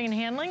free shipping and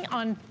handling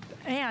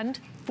and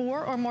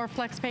 4 or more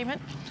flex payment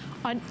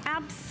on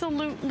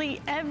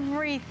absolutely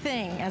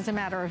everything, as a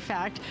matter of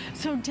fact.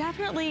 So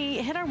definitely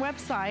hit our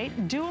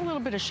website, do a little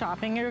bit of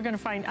shopping. You're gonna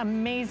find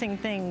amazing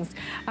things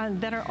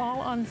that are all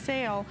on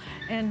sale.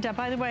 And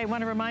by the way, I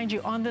wanna remind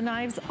you, on the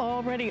knives,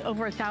 already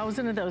over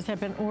 1,000 of those have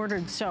been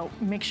ordered. So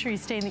make sure you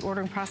stay in the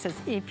ordering process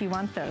if you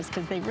want those,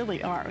 because they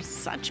really are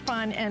such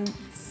fun and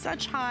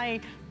such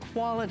high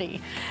quality.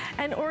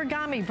 And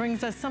origami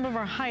brings us some of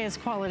our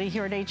highest quality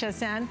here at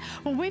HSN.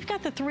 Well, we've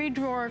got the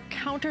 3-drawer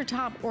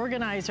countertop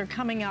organizer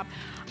coming up.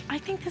 I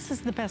think this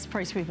is the best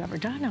price we've ever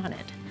done on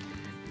it.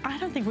 I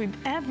don't think we've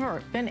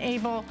ever been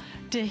able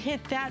to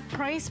hit that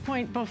price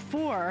point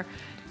before.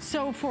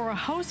 So for a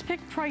host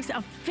pick price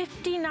of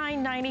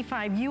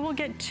 $59.95, you will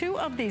get 2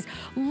 of these.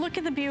 Look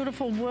at the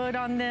beautiful wood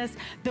on this.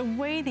 The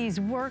way these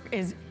work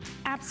is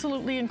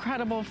absolutely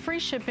incredible. Free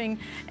shipping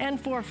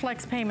and 4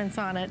 flex payments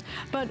on it.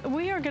 But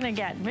we are gonna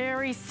get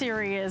very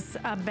serious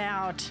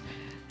about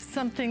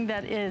something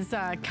that is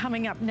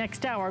coming up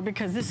next hour,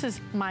 because this is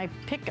my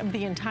pick of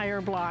the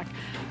entire block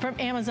from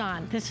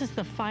Amazon. This is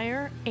the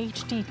Fire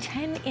HD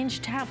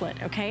 10-inch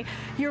tablet, okay?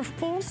 Your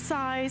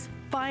full-size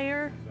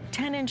Fire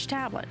 10-inch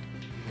tablet.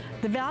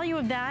 The value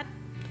of that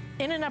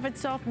in and of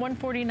itself,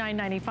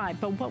 $149.95.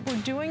 But what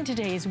we're doing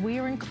today is we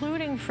are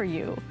including for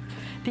you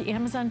the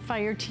Amazon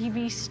Fire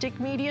TV Stick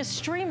Media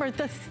Streamer,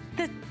 the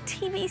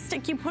TV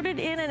stick, you put it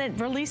in and it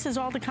releases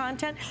all the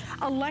content.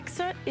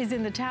 Alexa is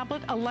in the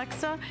tablet.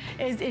 Alexa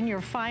is in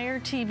your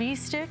Fire TV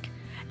stick.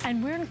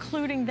 And we're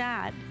including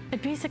that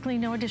at basically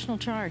no additional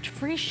charge.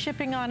 Free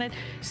shipping on it,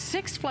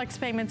 6 flex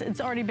payments. It's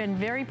already been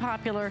very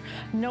popular.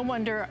 No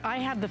wonder I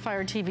have the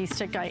Fire TV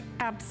stick. I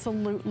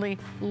absolutely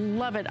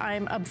love it. I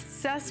am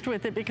obsessed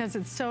with it because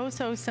it's so,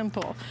 so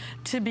simple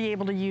to be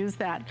able to use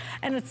that.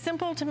 And it's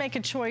simple to make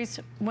a choice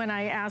when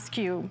I ask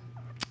you,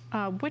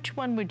 which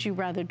one would you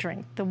rather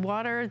drink? The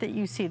water that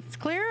you see that's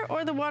clear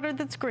or the water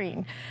that's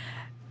green?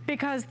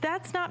 Because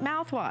that's not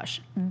mouthwash.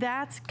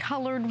 That's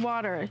colored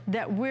water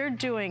that we're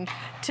doing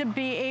to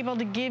be able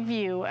to give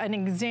you an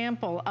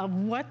example of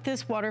what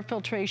this water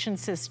filtration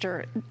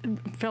system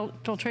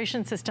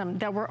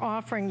that we're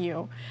offering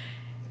you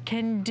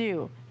can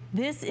do.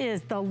 This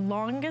is the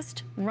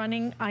longest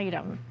running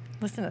item.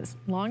 Listen to this,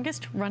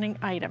 longest running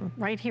item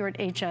right here at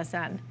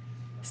HSN.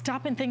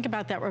 Stop and think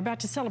about that. We're about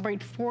to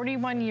celebrate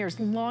 41 years,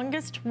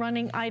 longest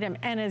running item,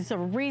 and there's a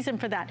reason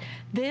for that.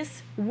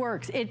 This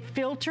works. It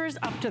filters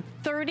up to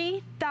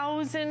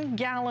 30,000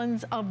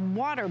 gallons of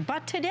water.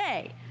 But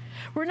today,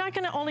 we're not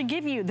going to only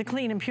give you the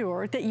clean and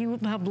pure that you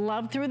have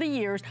loved through the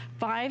years,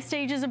 5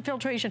 stages of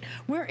filtration.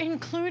 We're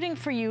including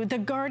for you the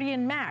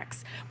Guardian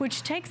Max,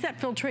 which takes that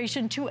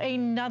filtration to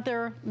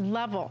another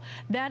level.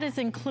 That is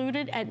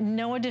included at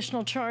no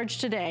additional charge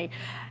today.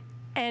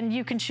 And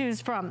you can choose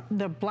from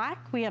the black,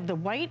 we have the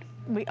white,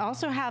 we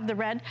also have the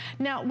red.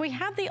 Now, we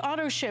have the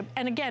auto ship,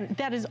 and again,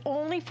 that is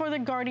only for the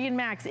Guardian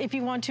Max. If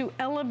you want to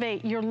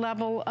elevate your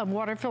level of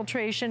water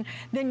filtration,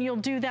 then you'll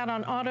do that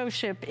on auto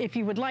ship if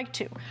you would like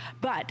to.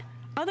 But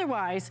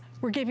otherwise,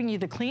 we're giving you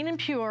the clean and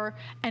pure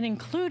and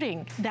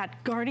including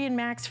that Guardian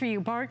Max for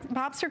you.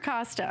 Bob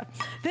Circosta,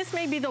 this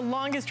may be the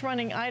longest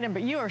running item,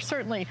 but you are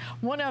certainly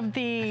one of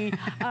the,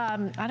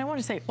 I don't want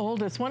to say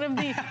oldest, one of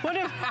the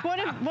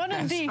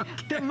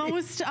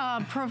most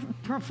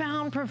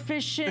profound,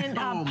 proficient,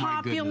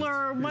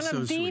 popular, one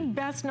of the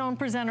best known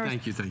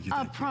presenters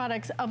of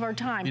products of our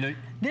time. You know,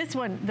 this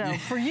one, though,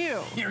 for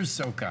you, you're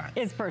so kind.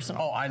 Is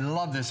personal. Oh, I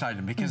love this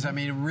item because, I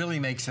mean, it really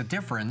makes a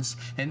difference.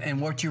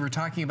 And what you were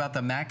talking about,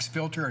 the Max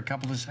filter a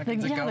couple of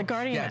seconds ago. Yeah, the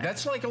Guardian Max.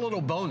 That's like a little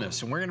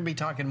bonus, and we're going to be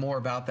talking more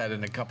about that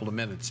in a couple of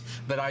minutes.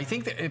 But I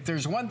think that if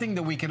there's one thing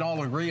that we can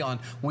all agree on,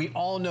 we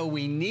all know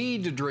we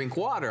need to drink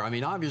water. I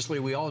mean, obviously,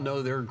 we all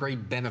know there are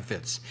great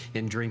benefits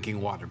in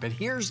drinking water. But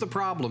here's the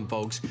problem,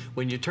 folks.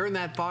 When you turn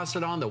that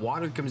faucet on, the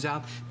water comes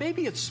out.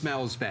 Maybe it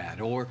smells bad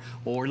or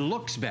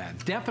looks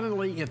bad.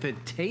 Definitely, if it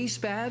tastes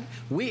bad,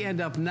 we end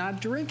up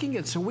not drinking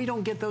it, so we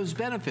don't get those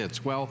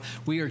benefits. Well,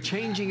 we are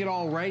changing it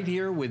all right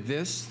here with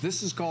this.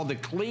 This is called the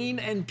Clean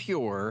and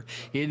Pure.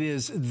 It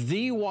is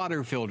the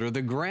water filter,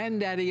 the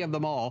granddaddy of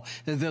them all,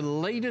 the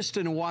latest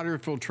in water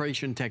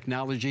filtration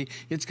technology.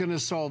 It's going to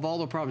solve all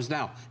the problems.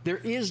 Now, there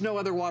is no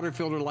other water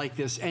filter like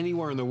this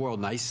anywhere in the world.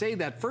 And I say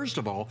that, first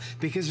of all,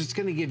 because it's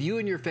going to give you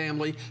and your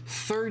family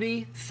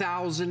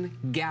 30,000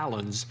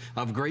 gallons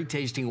of great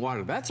tasting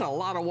water. That's a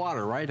lot of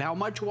water, right? How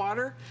much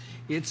water?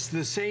 It's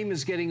the same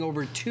as getting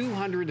over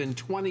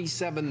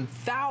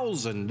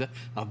 227,000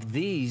 of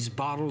these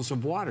bottles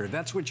of water.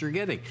 That's what you're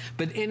getting.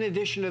 But in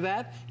addition to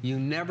that, you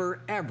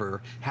never,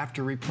 ever have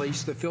to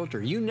replace the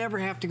filter. You never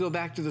have to go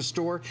back to the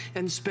store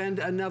and spend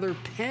another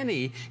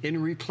penny in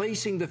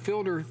replacing the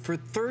filter for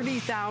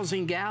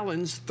 30,000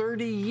 gallons,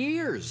 30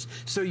 years.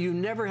 So you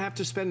never have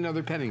to spend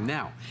another penny.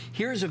 Now,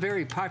 here's a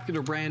very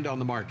popular brand on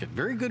the market.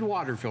 Very good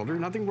water filter,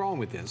 nothing wrong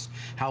with this.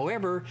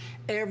 However,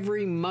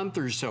 every month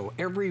or so,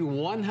 every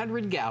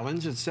 100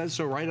 gallons, it says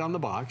so right on the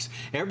box,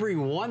 every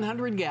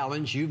 100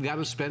 gallons, you've got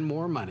to spend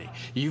more money.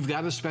 You've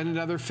got to spend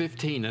another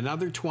 $15,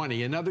 another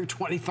 $20, another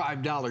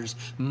 $25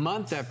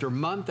 month after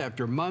month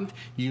after month.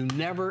 You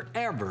never,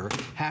 ever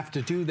have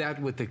to do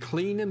that with the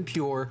Clean and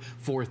Pure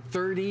for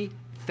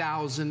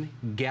 30,000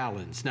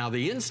 gallons. Now,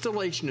 the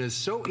installation is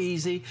so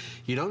easy.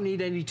 You don't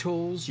need any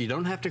tools. You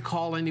don't have to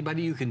call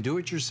anybody. You can do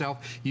it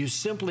yourself. You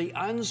simply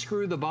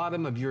unscrew the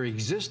bottom of your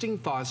existing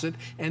faucet,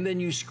 and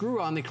then you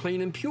screw on the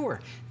Clean and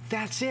Pure.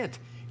 That's it.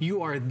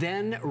 You are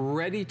then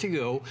ready to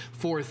go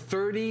for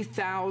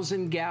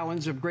 30,000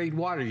 gallons of great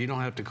water. You don't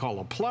have to call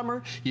a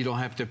plumber. You don't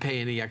have to pay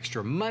any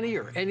extra money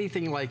or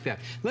anything like that.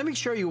 Let me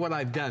show you what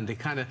I've done to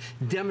kind of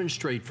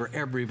demonstrate for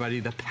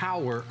everybody the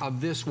power of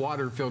this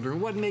water filter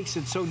and what makes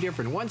it so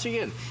different. Once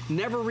again,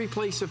 never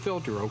replace a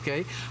filter,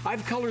 okay?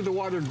 I've colored the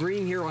water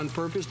green here on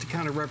purpose to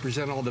kind of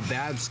represent all the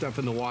bad stuff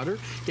in the water.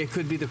 It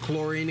could be the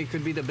chlorine, it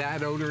could be the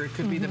bad odor, it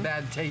could be the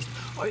bad taste,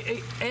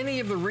 any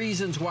of the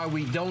reasons why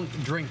we don't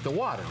drink the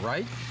water,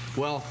 right?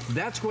 Well,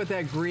 that's what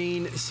that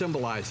green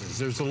symbolizes.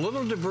 There's a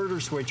little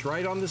diverter switch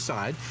right on the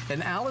side.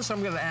 And Alyce,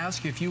 I'm going to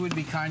ask if you would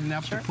be kind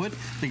enough to put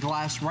the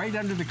glass right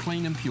under the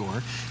Clean and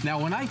Pure.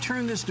 Now, when I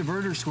turn this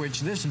diverter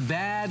switch, this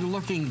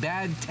bad-looking,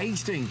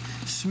 bad-tasting,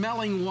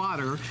 smelling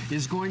water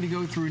is going to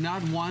go through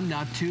not 1,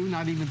 not 2,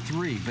 not even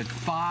 3, but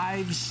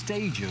 5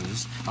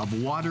 stages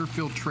of water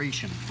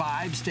filtration.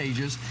 5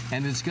 stages,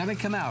 and it's going to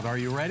come out. Are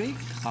you ready?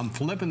 I'm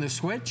flipping the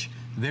switch.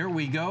 There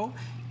we go.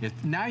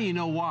 Now you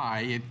know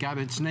why it got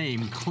its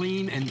name,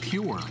 Clean and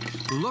Pure.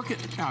 Look at,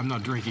 I'm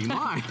not drinking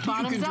mine. You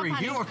can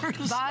drink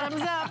yours.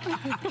 Bottoms up.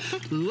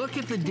 Look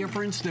at the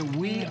difference that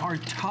we are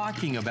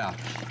talking about.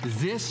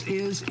 This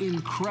is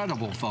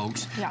incredible,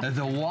 folks. Yeah.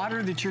 The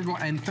water that you're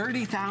going, and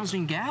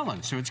 30,000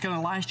 gallons, so it's going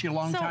to last you a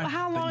long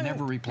time, but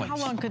never replace. How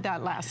long could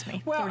that last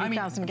me? Well,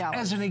 30,000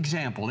 gallons. As an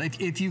example,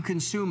 if you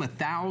consume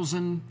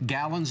 1,000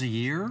 gallons a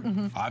year,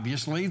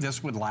 obviously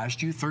this would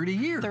last you 30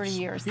 years. 30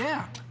 years.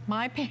 Yeah.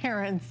 My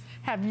parents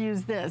have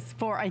used this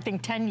for, I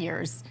think, 10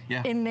 years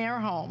in their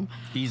home.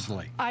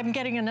 Easily. I'm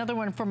getting another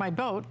one for my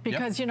boat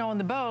because, you know, on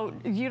the boat,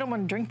 you don't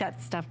want to drink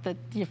that stuff that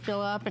you fill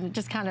up and it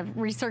just kind of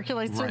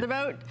recirculates through the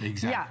boat.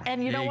 Exactly. Yeah,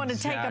 and you don't want to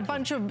take a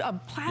bunch of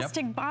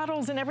plastic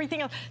bottles and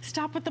everything else.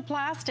 Stop with the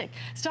plastic.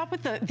 Stop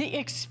with the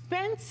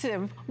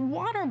expensive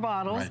water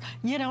bottles.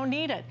 You don't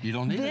need it. You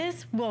don't need it.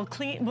 This will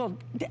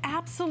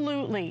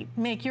absolutely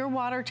make your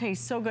water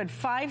taste so good.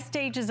 5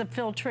 stages of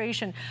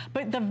filtration,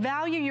 but the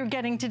value you're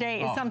getting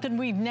today is something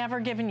we've never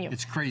given you.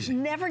 It's crazy.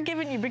 Never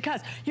given you,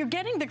 because you're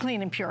getting the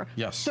Clean and Pure.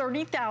 Yes.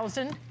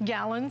 30,000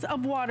 gallons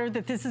of water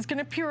that this is going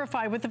to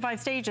purify with the 5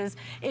 stages.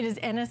 It is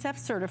NSF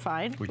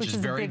certified, which is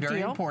very, a big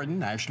very deal. important.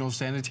 National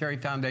Sanitary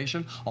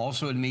Foundation.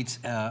 Also, it meets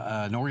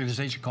an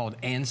organization called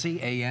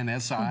ANSI,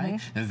 A-N-S-I,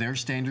 their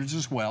standards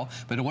as well.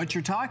 But what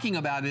you're talking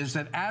about is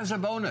that as a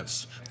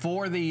bonus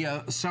for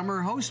the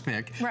summer host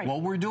pick,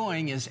 what we're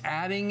doing is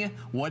adding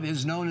what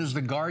is known as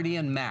the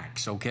Guardian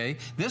Max, okay?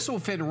 This will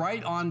fit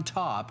right on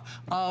top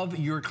of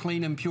your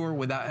Clean and Pure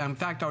without, in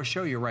fact, I'll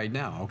show you right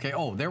now, okay?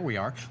 Oh, there we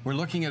are. We're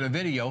looking at a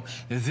video.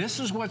 This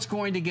is what's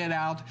going to get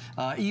out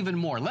even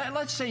more.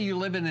 Let's say you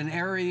live in an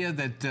area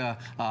that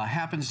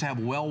happens to have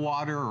well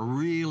water or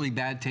really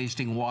bad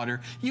tasting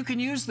water. You can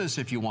use this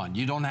if you want.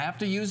 You don't have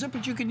to use it,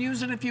 but you can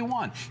use it if you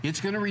want.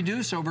 It's going to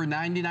reduce over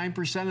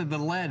 99% of the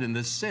lead and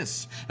the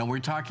cysts. And we're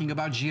talking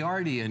about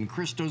Giardia and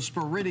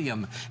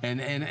Cristosporidium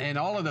and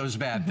all of those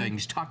bad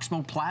things,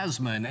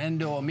 Toxoplasma and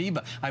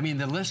Endoamoeba. I mean,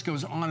 the list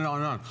goes on and on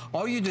and on.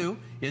 All you do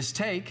is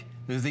take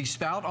the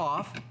spout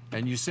off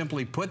and you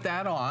simply put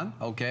that on,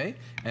 okay?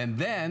 And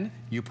then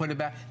you put it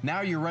back. Now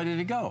you're ready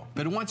to go.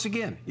 But once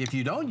again, if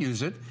you don't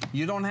use it,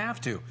 you don't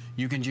have to.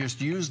 You can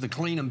just use the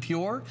Clean and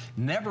Pure,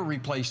 never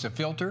replace the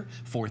filter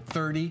for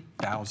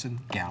 30,000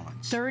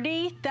 gallons.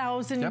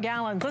 30,000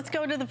 gallons. Let's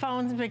go to the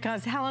phones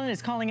because Helen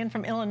is calling in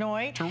from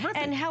Illinois. Terrific.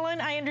 And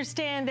Helen, I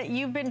understand that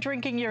you've been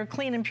drinking your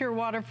Clean and Pure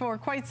water for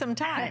quite some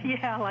time.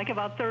 Yeah, like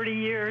about 30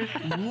 years.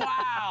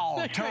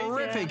 Wow,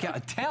 terrific.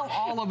 Tell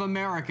all of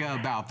America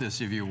about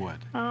this if you would.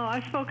 Oh,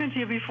 I've spoken to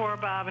you before,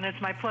 Bob, and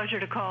it's my pleasure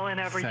to call in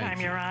every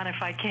time you're on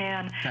if I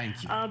can.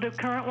 Thank you. The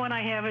current one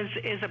I have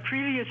is a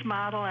previous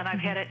model, and I've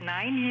had it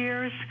 9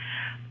 years.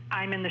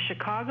 I'm in the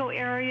Chicago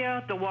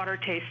area. The water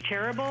tastes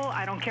terrible.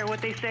 I don't care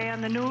what they say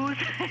on the news.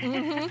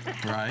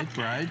 Right,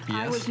 yes.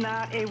 I was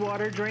not a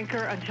water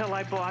drinker until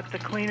I bought the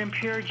Clean and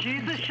Pure.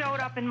 Jesus showed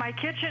up in my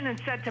kitchen and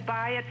said to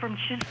buy it from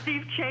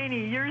Steve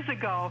Cheney years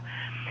ago.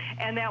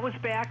 And that was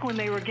back when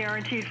they were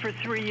guaranteed for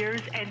 3 years,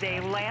 and they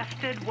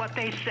lasted what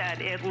they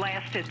said. It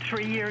lasted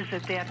 3 years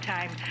at that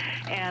time.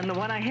 And the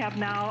one I have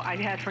now, I've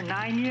had for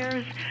 9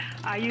 years.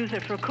 I use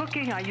it for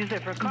cooking. I use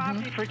it for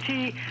coffee, for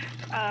tea.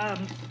 I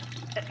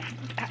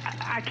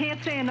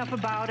can't say enough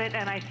about it,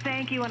 and I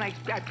thank you, and I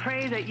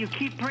pray that you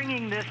keep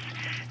bringing this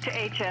to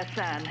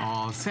HSN.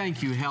 Oh,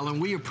 thank you, Helen.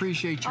 We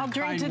appreciate your kind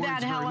words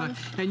very much.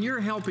 And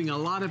you're helping a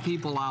lot of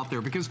people out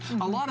there because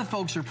a lot of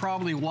folks are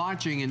probably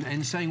watching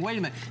and saying, wait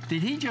a minute,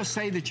 did he just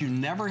say that you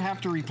never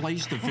have to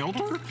replace the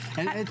filter?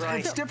 And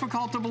it's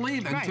difficult to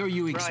believe until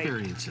you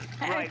experience it.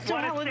 Right.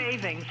 What a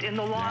savings in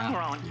the long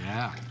run.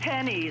 Yeah.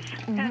 Pennies.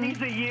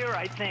 Pennies a year,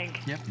 I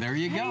think. Yep, there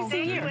you go.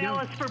 Thank you,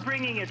 Alyce, for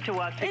bringing it to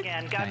us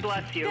again. God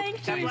bless you.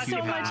 Thank you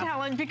so much,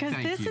 Helen, because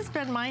this has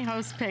been my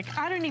host pick.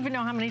 I don't even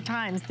know how many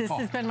times this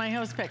has been my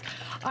host pick.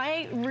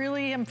 I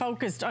really am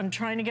focused on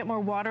trying to get more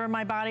water in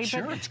my body.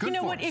 Sure, but it's good you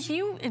know for what? us.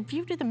 If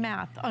you do the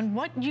math on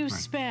what you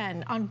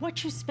spend, on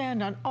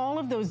all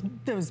of those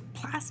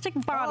plastic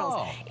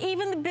bottles,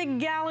 even the big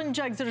gallon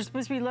jugs that are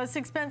supposed to be less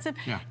expensive,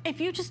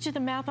 if you just do the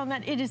math on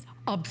that, it is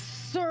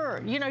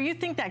absurd. You know, you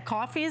think that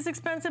coffee is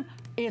expensive?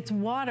 It's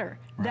water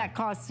that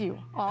costs you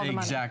all the money.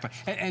 Exactly.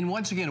 And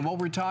once again, what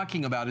we're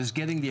talking about is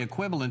getting the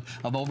equivalent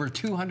of over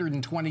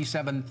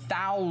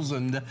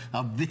 227,000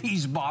 of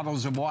these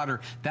bottles of water.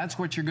 That's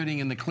what you're getting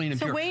in the Clean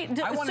and Pure. So wait,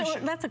 so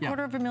that's a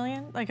quarter of a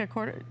million? Like a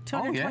quarter,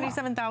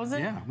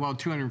 227,000? Yeah, well,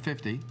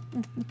 250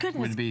 Goodness.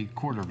 would be a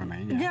quarter of a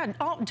million. Yeah,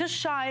 just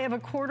shy of a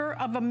quarter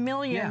of a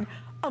million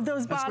of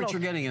those bottles. That's what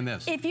you're getting in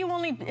this. If you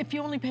only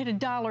paid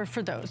 $1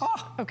 for those,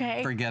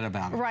 okay? Forget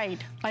about it. Right.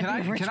 Can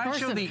I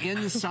show the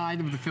inside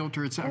of the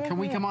filter itself? Can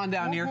we come on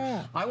down here?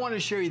 I want to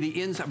show you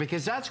the inside,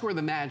 because that's where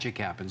the magic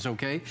happens,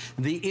 okay?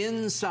 The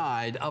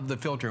inside of the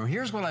filter.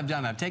 Here's what I've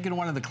done. I've taken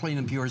one of the Clean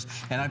and Pures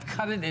and I've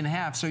cut it in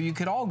half so you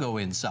could all go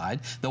inside.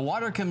 The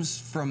water comes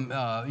from,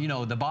 you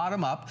know, the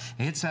bottom up.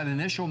 It hits that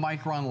initial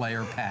micron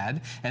layer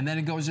pad, and then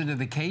it goes into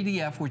the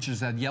KDF, which is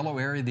that yellow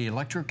area, the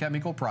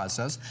electrochemical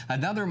process,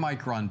 another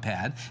micron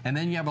pad, and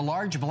then you have a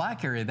large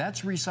black area.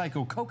 That's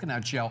recycled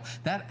coconut shell.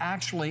 That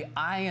actually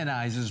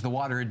ionizes the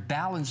water. It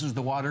balances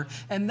the water,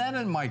 and then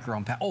a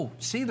micron pad. Oh,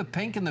 see the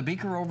pink in the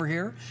beaker over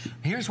here?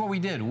 Here's what we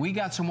did. We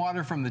got some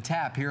water from the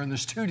tap here in the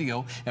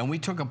studio, and we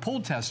took a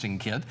pool testing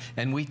kit,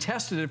 and we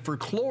tested it for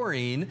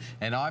chlorine,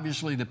 and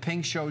obviously the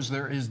pink shows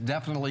there is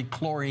definitely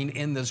chlorine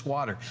in this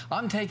water.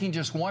 I'm taking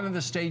just one of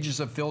the stages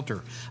of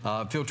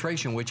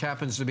filtration, which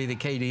happens to be the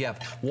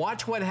KDF.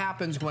 Watch what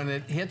happens when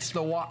it hits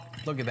the water.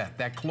 Look at that.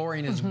 That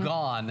chlorine is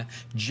gone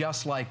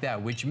just like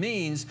that, which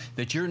means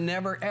that you're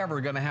never,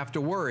 ever going to have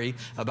to worry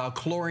about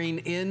chlorine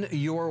in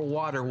your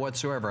water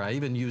whatsoever. I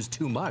even used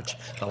too much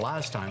the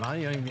last time. I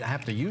didn't even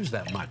have to use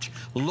that much.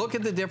 Look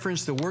at the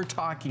difference that we're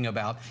talking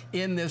about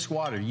in this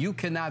water. You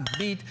cannot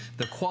beat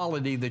the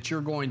quality that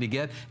you're going to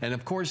get. And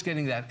of course,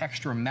 getting that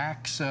extra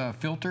max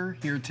filter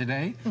here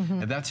today,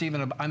 and that's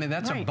even, I mean,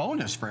 that's a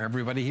bonus for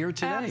everybody here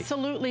today.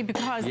 Absolutely,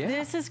 because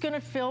this is going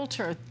to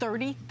filter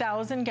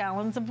 30,000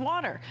 gallons of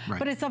water.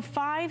 But it's a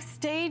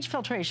 5-stage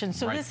filtration.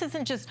 So this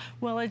isn't just,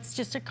 well, it's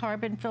just a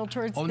carbon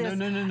filter. It's this.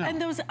 No.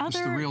 And those other, it's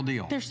the real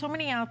deal. There's so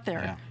many out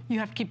there. You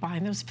have to keep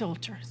buying those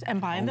filters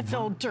and buying the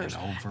filters.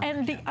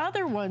 And the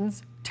other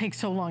ones take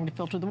so long to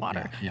filter the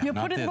water. You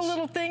put it in the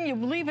little thing, you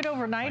leave it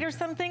overnight or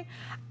something.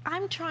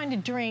 I'm trying to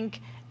drink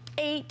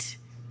 8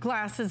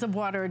 glasses of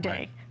water a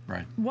day.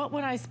 What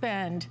would I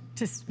spend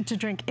to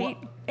drink eight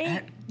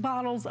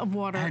bottles of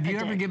water a day? Have you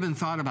ever given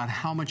thought about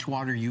how much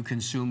water you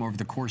consume over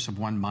the course of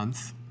 1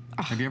 month?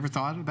 Have you ever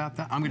thought about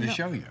that? I'm going to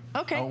show you.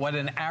 Okay. What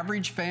an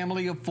average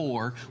family of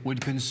 4 would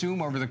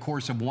consume over the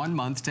course of 1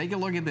 month. Take a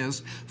look at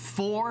this.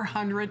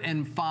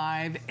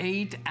 405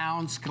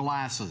 8-ounce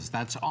glasses.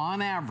 That's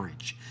on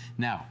average.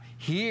 Now,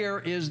 here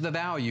is the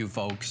value,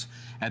 folks.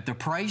 At the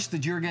price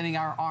that you're getting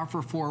our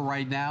offer for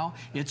right now,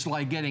 it's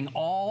like getting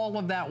all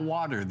of that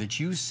water that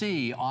you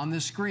see on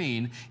the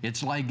screen.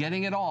 It's like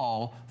getting it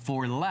all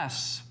for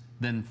less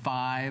than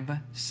 5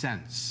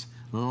 cents.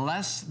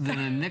 Less than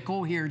a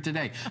nickel here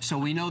today. So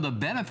we know the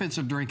benefits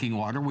of drinking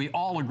water. We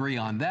all agree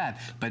on that.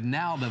 But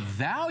now the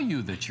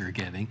value that you're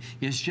getting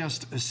is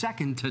just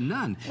second to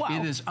none.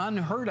 It is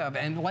unheard of.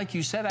 And like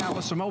you said,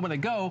 Alyce, a moment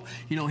ago,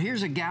 you know,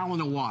 here's a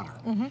gallon of water.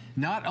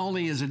 Not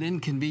only is it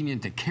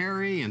inconvenient to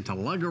carry and to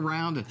lug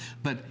around,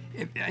 but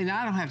and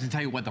I don't have to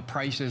tell you what the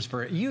price is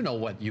for it. You know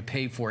what you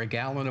pay for a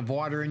gallon of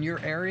water in your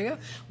area.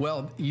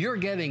 Well, you're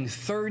getting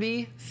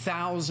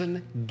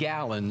 30,000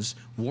 gallons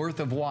worth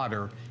of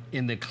water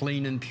in the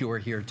Clean and Pure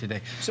here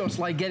today. So it's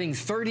like getting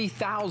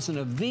 30,000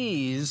 of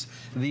these,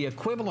 the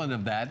equivalent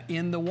of that,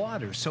 in the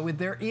water. So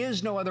there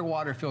is no other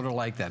water filter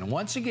like that. And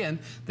once again,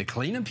 the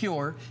Clean and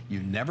Pure,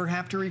 you never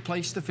have to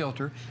replace the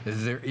filter.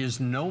 There is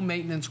no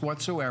maintenance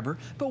whatsoever.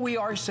 But we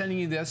are sending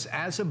you this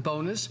as a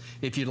bonus.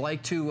 If you'd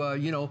like to,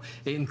 you know,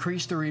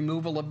 increase the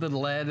removal of the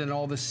lead and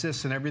all the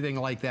cysts and everything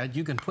like that,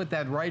 you can put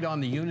that right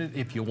on the unit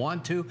if you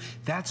want to.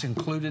 That's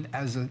included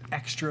as an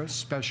extra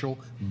special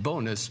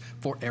bonus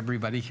for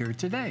everybody here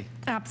today.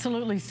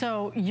 Absolutely.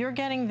 So you're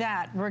getting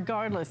that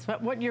regardless.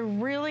 But what your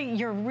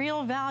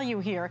real value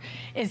here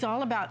is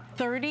all about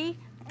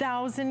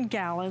 30,000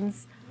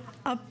 gallons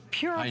of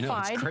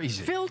purified,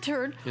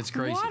 filtered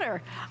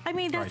water. I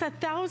mean, that's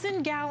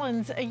 1,000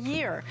 gallons a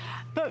year.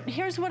 But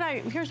here's what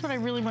I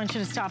really want you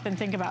to stop and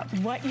think about.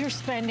 What you're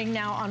spending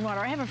now on water.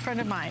 I have a friend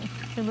of mine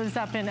who lives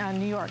up in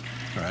New York.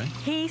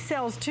 He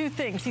sells 2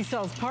 things. He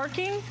sells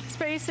parking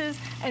spaces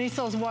and he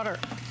sells water.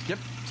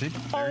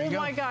 There you go.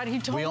 My God, he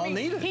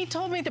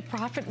told me the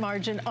profit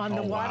margin on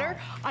the water.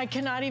 I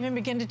cannot even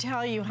begin to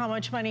tell you how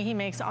much money he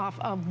makes off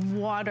of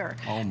water.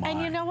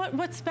 And you know what?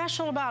 What's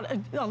special about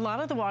a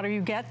lot of the water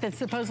you get that's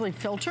supposedly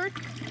filtered?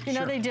 You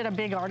know, they did a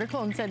big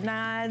article and said,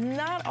 nah,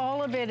 not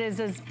all of it is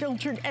as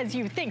filtered as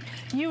you think.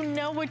 You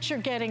know what you're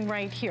getting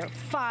right here.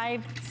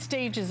 5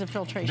 stages of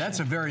filtration. That's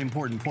a very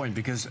important point,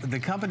 because the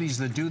companies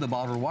that do the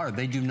bottled water,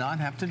 they do not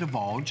have to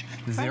divulge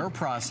their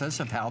process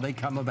of how they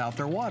come about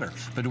their water.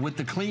 But with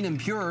the Clean and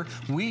Pure,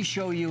 we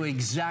show you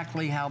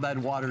exactly how that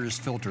water is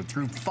filtered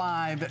through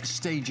 5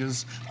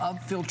 stages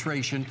of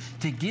filtration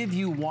to give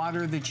you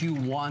water that you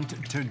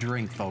want to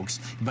drink, folks.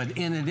 But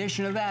in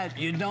addition to that,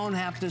 you don't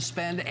have to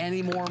spend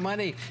any more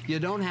money. You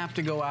don't have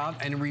to go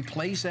out and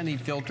replace any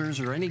filters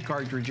or any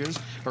cartridges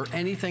or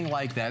anything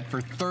like that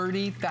for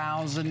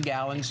 30,000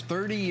 gallons,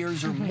 30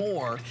 years or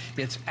more.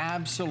 It's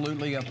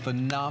absolutely a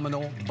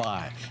phenomenal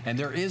buy. And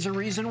there is a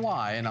reason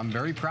why, and I'm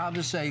very proud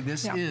to say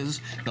this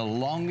is the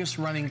longest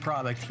running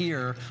product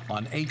here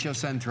on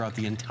HSN throughout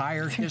the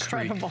entire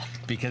history,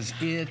 because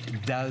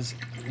it does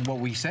what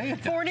we say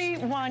it does.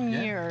 41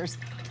 years.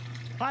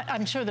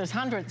 I'm sure there's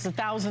hundreds of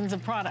thousands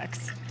of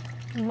products.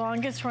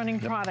 Longest running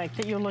product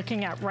that you're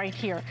looking at right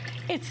here.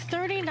 It's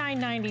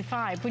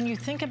 $39.95. When you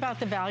think about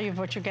the value of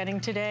what you're getting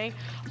today,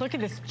 look at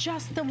this,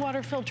 just the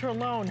water filter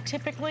alone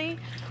typically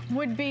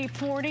would be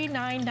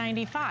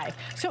 $49.95.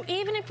 So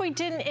even if we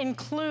didn't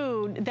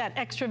include that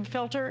extra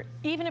filter,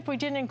 even if we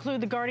didn't include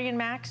the Guardian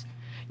Max,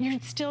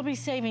 you'd still be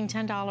saving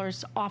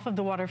 $10 off of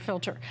the water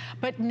filter.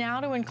 But now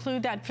to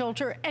include that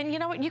filter, and you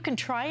know what, you can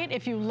try it.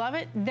 If you love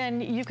it,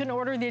 then you can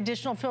order the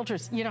additional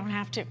filters. You don't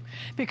have to.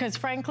 Because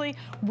frankly,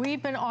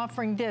 we've been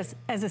offering this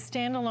as a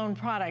standalone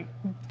product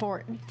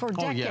for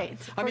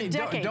decades. Yeah. I mean,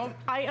 decades. don't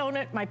I own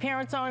it, my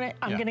parents own it,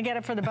 I'm gonna get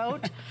it for the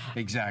boat.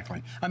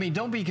 Exactly. I mean,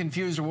 don't be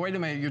confused. Wait a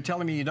minute, you're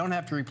telling me you don't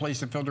have to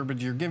replace the filter, but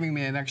you're giving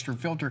me an extra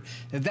filter.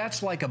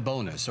 That's like a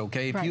bonus,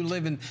 okay? If you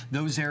live in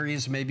those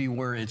areas maybe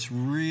where it's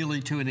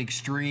really to an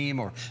extreme,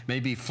 or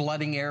maybe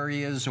flooding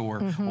areas,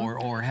 or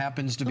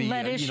happens to be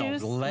lead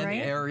issues, lead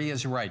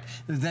areas,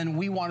 then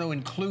we want to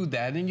include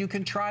that, and you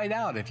can try it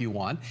out if you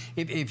want.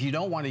 If you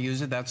don't want to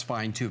use it, that's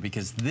fine too,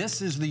 because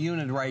this is the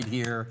unit right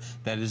here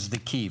that is the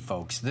key,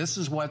 folks. This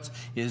is what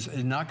is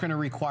not going to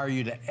require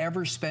you to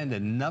ever spend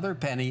another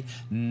penny,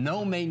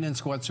 no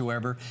maintenance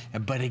whatsoever.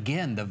 But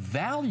again, the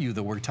value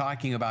that we're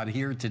talking about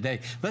here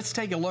today, let's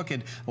take a look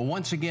at,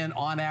 once again,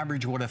 on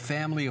average, what a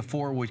family of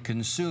 4 would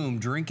consume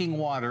drinking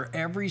water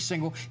every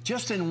single,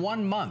 just in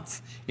 1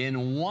 month.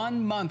 In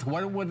 1 month,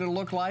 what would it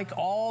look like?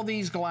 All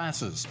these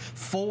glasses,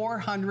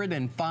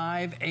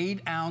 405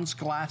 8-ounce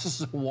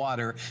glasses of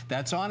water.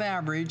 That's on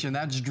average, and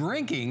that's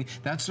drinking.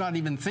 That's not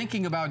even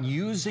thinking about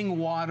using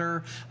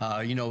water,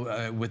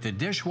 with the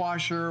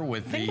dishwasher,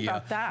 with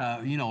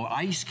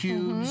ice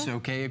cubes,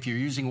 okay, if you're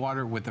using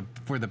water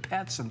for the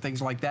pets and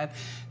things like that.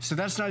 So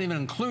that's not even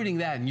including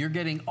that, and you're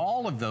getting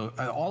all of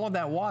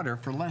that water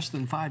for less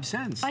than 5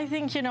 cents. I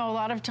think, a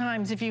lot of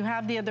times if you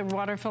have the other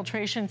water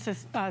filtration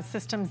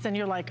systems, then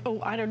you're like,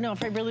 oh, I don't know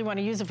if I really want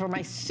to use it for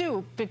my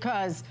soup,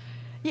 because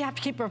you have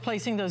to keep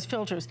replacing those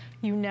filters.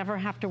 You never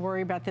have to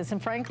worry about this.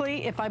 And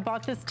frankly, if I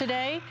bought this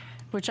today,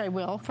 which I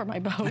will for my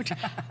boat,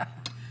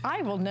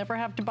 I will never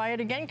have to buy it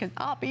again, because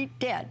I'll be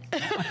dead.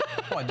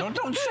 Well,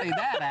 don't say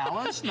that,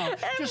 Alice. No,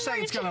 just say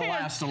it's going to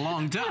last a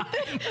long time.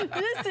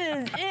 This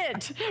is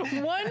it.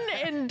 One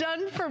and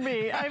done for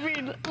me. I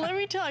mean, let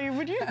me tell you,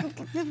 when you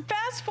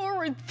fast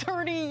forward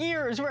 30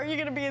 years, where are you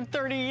going to be in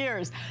 30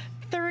 years?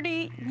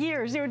 30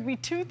 years, it would be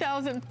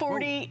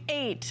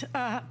 2048.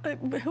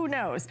 Who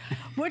knows?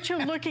 What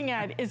you're looking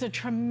at is a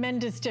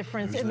tremendous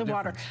difference in the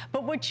water.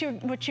 But what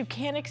you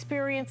can't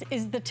experience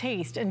is the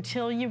taste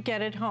until you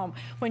get it home.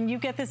 When you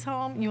get this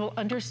home, you will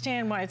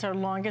understand why it's our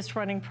longest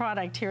running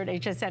product here at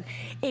HSN.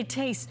 It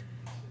tastes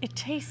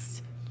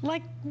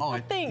like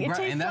nothing. It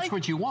tastes and that's like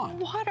what you want.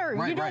 Water.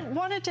 You don't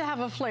want it to have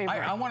a flavor.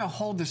 I want to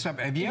hold this up.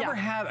 Have you ever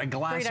had a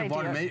glass of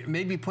water,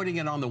 maybe putting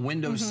it on the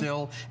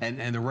windowsill,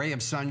 and the ray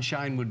of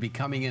sunshine would be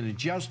coming in at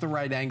just the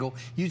right angle?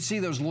 You'd see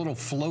those little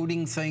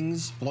floating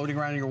things floating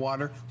around in your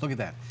water. Look at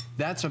that.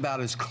 That's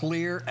about as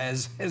clear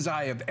as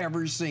I have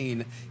ever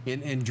seen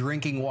in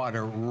drinking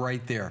water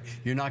right there.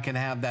 You're not going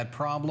to have that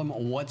problem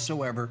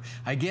whatsoever.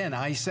 Again,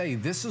 I say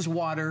this is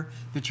water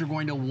that you're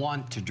going to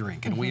want to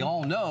drink. And we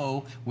all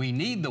know we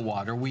need the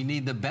water. We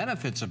need the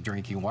benefits of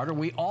drinking water.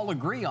 We all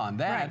agree on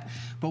that.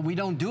 But we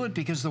don't do it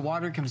because the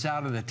water comes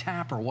out of the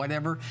tap or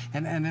whatever,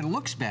 and it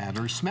looks bad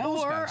or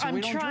smells bad. So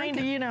I'm trying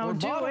to,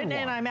 do it,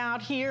 and I'm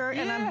out here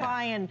and I'm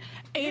buying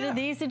 8 of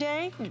these a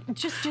day.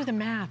 Just do the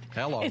math.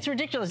 Hello. It's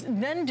ridiculous.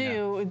 Then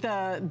do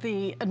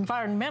the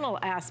environmental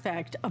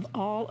aspect of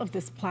all of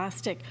this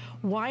plastic.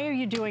 Why are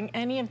you doing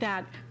any of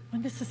that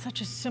when this is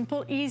such a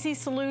simple, easy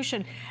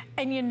solution?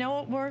 And you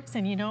know it works,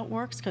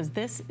 because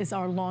this is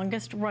our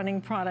longest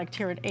running product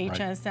here at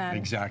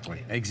HSN.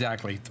 Right.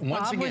 Exactly.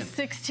 Once Bob again, was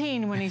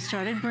 16 when he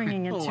started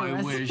bringing it to us.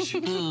 I wish.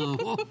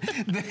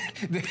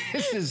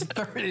 This is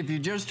 30, if you're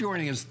just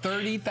joining us,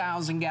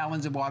 30,000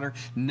 gallons of water.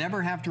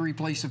 Never have to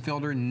replace a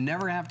filter.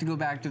 Never have to go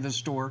back to the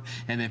store.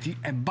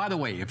 And by the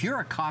way, if you're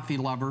a coffee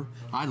lover,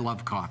 I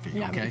love coffee.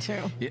 Yeah, okay? me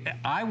too.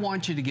 I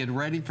want you to get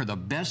ready for the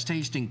best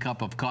tasting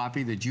cup of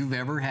coffee that you've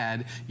ever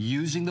had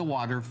using the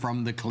water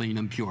from the Clean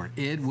and Pure.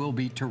 It will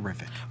be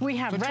terrific. We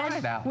have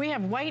red, red, we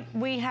have white,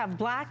 we have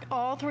black,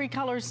 all 3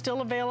 colors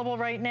still available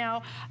right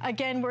now.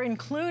 Again, we're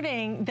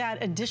including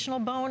that additional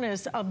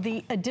bonus of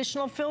the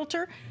additional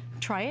filter.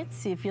 Try it,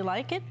 see if you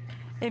like it.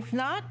 If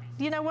not,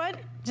 you know what?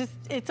 Just,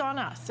 it's on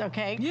us,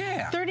 okay?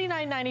 Yeah.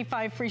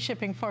 $39.95 free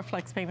shipping, 4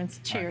 flex payments.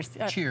 Cheers.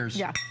 Cheers.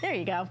 Yeah, there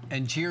you go.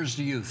 And cheers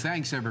to you.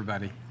 Thanks,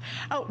 everybody.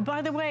 Oh,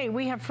 by the way,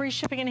 we have free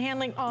shipping and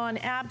handling on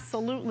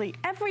absolutely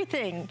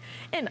everything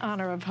in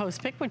honor of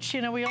Host Pick, which,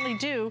 we only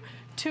do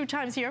 2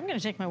 times a year. I'm going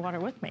to take my water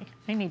with me.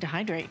 I need to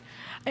hydrate.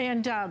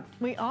 And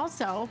we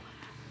also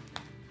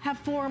have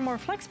 4 more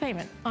flex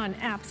payment on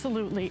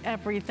absolutely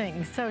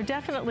everything. So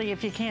definitely,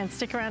 if you can,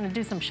 stick around and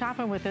do some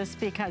shopping with us,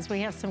 because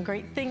we have some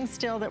great things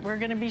still that we're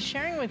going to be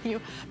sharing with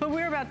you. But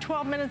we're about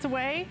 12 minutes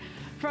away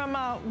from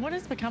what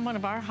has become one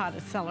of our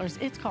hottest sellers.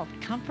 It's called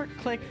Comfort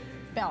Click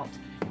belt.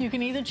 You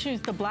can either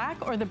choose the black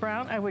or the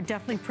brown. I would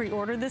definitely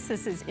pre-order this.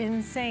 This is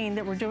insane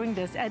that we're doing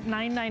this at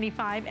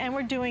 $9.95, and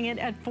we're doing it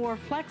at 4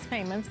 flex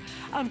payments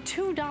of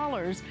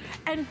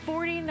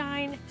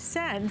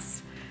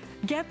 $2.49.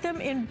 Get them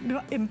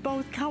in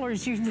both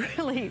colors. You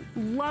really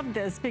love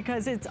this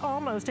because it's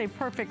almost a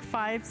perfect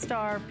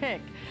 5-star pick.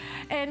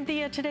 And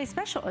the Today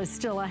Special is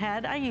still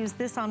ahead. I used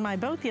this on my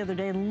boat the other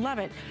day. Love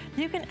it.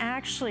 You can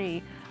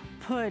actually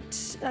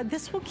put,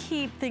 this will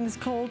keep things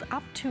cold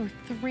up to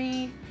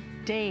 3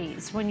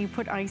 days when you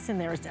put ice in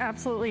there. It's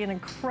absolutely an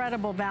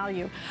incredible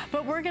value.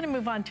 But we're going to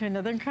move on to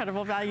another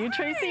incredible value. Hi.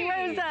 Tracy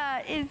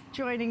Rosa is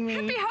joining me.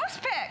 Happy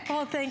host pick.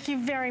 Well, thank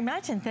you very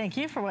much, and thank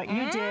you for what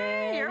you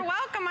did. You're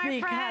welcome, my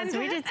friend. Because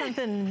we did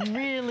something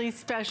really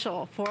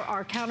special for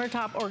our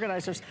countertop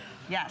organizers.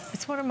 Yes.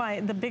 It's one of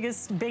the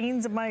biggest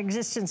banes of my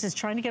existence is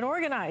trying to get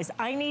organized.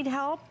 I need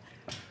help.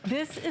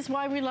 This is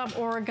why we love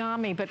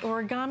Origami, but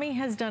Origami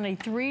has done a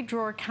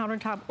 3-drawer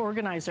countertop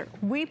organizer.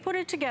 We put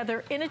it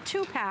together in a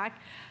 2-pack.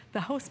 The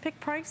host pick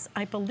price,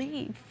 I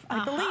believe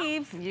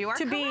you are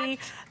to correct. be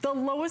the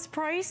lowest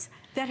price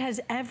that has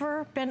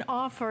ever been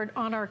offered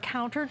on our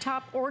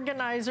countertop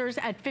organizers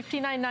at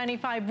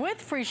 $59.95 with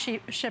free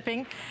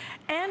shipping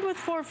and with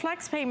 4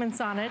 flex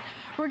payments on it.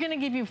 We're gonna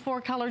give you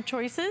 4 color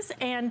choices,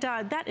 and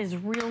that is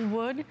real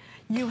wood.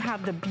 You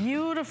have the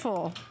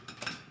beautiful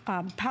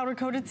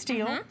powder-coated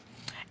steel.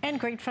 And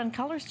great fun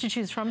colors to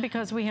choose from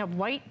because we have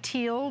white,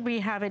 teal, we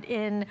have it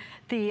in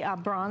the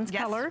bronze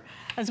color,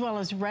 as well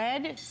as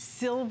red,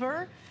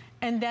 silver,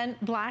 and then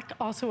black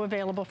also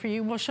available for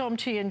you. We'll show them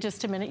to you in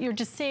just a minute. You're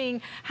just seeing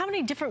how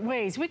many different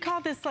ways. We call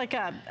this like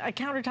a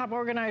countertop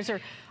organizer.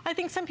 I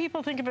think some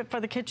people think of it for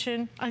the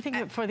kitchen. I think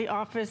of it for the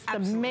office, the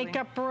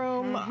makeup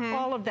room,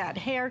 all of that,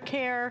 hair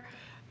care.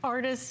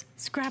 Artists,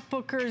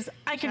 scrapbookers,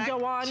 I could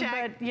go on,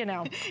 but you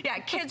know. Yeah,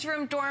 kids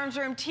room, dorms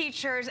room,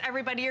 teachers,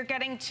 everybody you're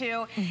getting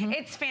to.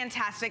 It's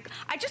fantastic.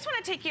 I just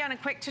want to take you on a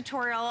quick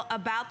tutorial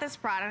about this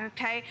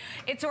product, okay?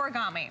 It's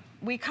Origami.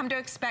 We come to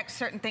expect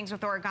certain things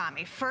with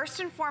Origami. First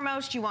and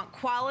foremost, you want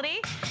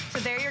quality. So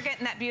there you're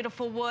getting that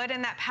beautiful wood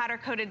and that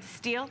powder-coated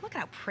steel. Look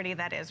at how pretty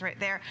that is right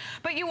there.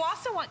 But you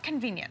also want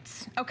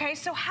convenience, okay?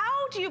 So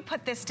how do you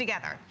put this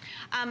together?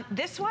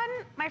 This one,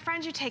 my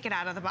friends, you take it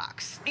out of the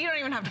box. You don't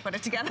even have to put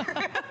it together.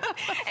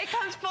 It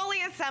comes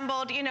fully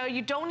assembled. You know,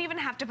 you don't even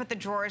have to put the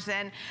drawers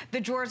in.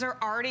 The drawers are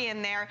already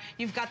in there.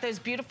 You've got those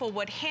beautiful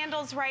wood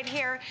handles right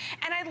here.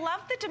 And I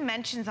love the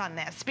dimensions on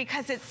this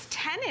because it's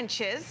 10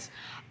 inches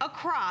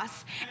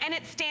across, and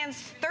it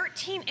stands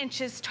 13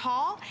 inches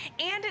tall,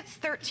 and it's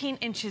 13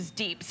 inches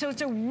deep. So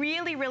it's a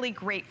really, really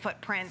great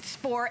footprint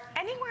for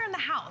anywhere in the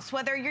house,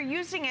 whether you're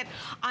using it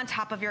on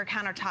top of your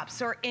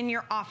countertops or in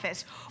your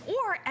office,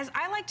 or as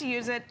I like to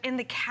use it, in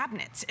the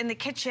cabinets, in the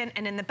kitchen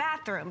and in the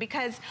bathroom,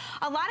 because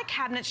a lot of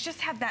cabinets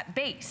just have that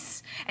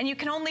base, and you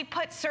can only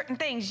put certain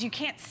things. You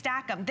can't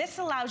stack them. This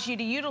allows you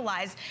to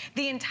utilize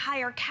the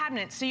entire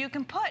cabinet, so you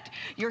can put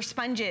your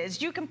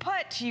sponges, you can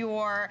put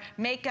your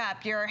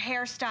makeup, your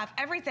hair stuff,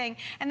 everything,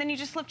 and then you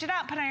just lift it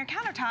up, put it on your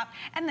countertop,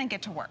 and then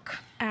get to work.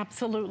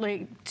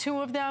 Absolutely. 2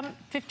 of them,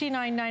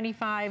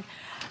 $59.95.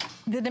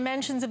 The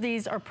dimensions of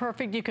these are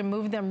perfect. You can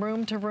move them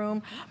room to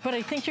room, but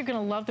I think you're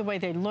gonna love the way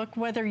they look.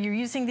 Whether you're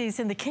using these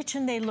in the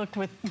kitchen, they look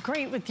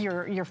great with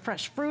your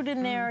fresh fruit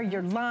in there,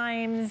 your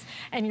limes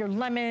and your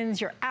lemons,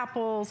 your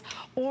apples,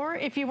 or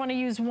if you wanna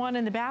use one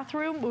in the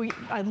bathroom,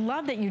 I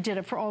love that you did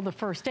it for all the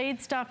first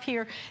aid stuff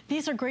here.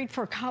 These are great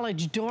for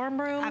college dorm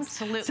rooms.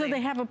 Absolutely. So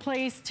they have a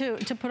place to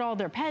put all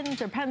their pens,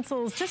 their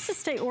pencils, just to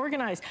stay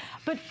organized.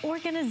 But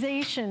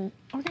organizational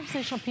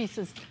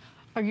pieces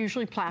are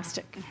usually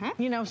plastic.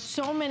 You know,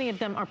 so many of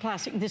them are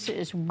plastic. This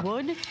is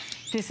wood,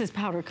 this is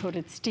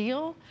powder-coated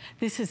steel,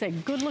 this is a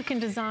good-looking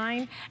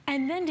design,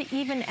 and then to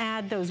even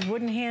add those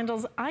wooden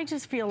handles, I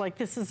just feel like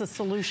this is a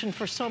solution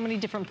for so many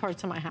different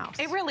parts of my house.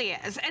 It really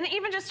is. And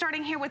even just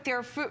starting here with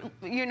your fruit,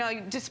 you know,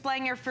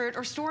 displaying your fruit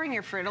or storing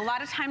your fruit, a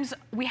lot of times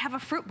we have a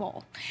fruit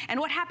bowl. And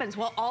what happens?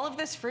 Well, all of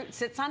this fruit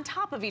sits on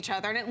top of each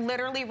other, and it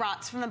literally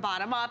rots from the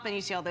bottom up, and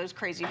you see all those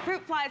crazy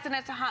fruit flies, and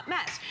it's a hot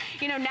mess.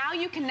 You know, now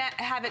you can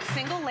have it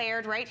single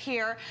layered right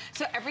here,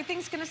 so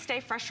everything's gonna stay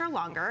fresher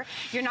longer.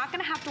 You're not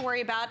gonna have to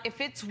worry about if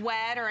it's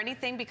wet or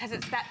anything because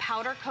it's that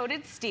powder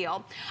coated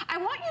steel. I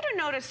want you to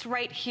notice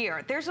right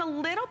here, there's a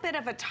little bit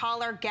of a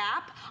taller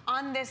gap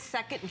on this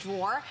second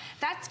drawer.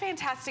 That's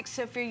fantastic.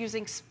 So if you're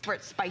using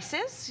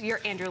spices, your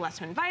Andrew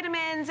Lessman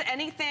vitamins,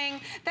 anything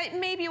that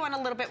maybe you want a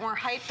little bit more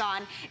height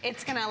on,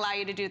 it's gonna allow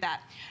you to do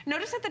that.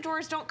 Notice that the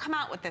drawers don't come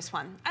out with this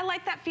one. I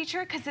like that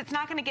feature because it's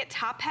not gonna get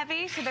top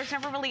heavy, so there's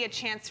never really a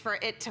chance for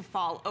it to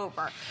fall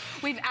over.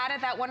 We've added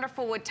that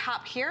wonderful wood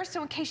top here,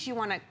 so in case you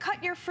wanna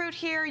cut your fruit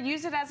here,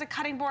 use it as a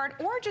cutting board,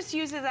 or just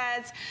use it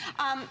as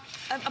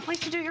a place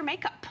to do your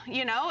makeup,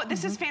 you know?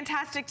 This is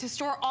fantastic to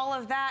store all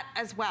of that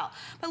as well.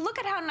 But look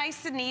at how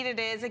nice and neat it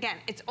is. Again,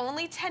 it's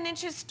only 10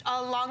 inches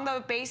along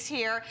the base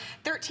here,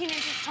 13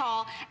 inches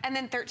tall, and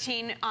then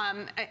 13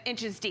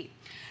 inches deep.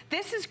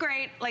 This is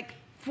great, like,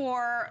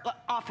 for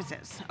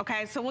offices,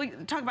 okay? So we'll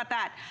talk about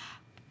that.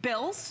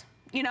 Bills.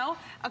 You know,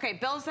 okay,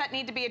 bills that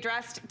need to be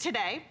addressed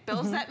today,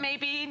 bills that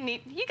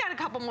maybe you got a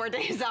couple more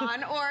days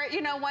on, or,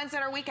 you know, ones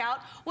that are a week out.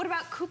 What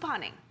about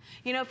couponing?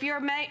 You know, if you're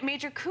a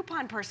major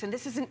coupon person,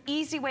 this is an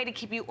easy way to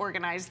keep you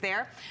organized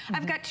there.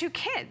 I've got 2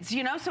 kids,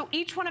 you know, so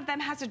each one of them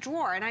has a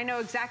drawer, and I know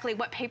exactly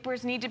what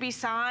papers need to be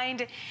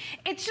signed.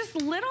 It's just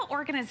little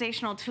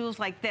organizational tools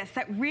like this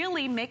that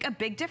really make a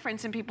big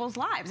difference in people's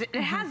lives. It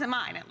has in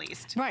mine, at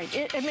least. Right.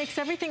 It makes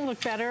everything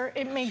look better.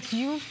 It makes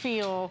you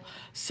feel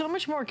so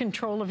much more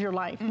control of your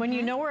life. When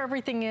you know where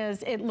everything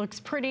is, it looks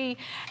pretty.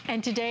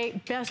 And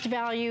today, best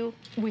value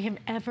we have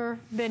ever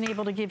been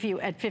able to give you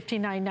at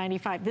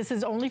 $59.95. This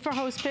is only for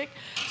Host Pick.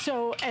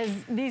 So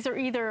as these are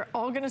either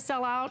all going to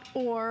sell out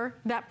or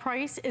that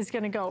price is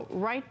going to go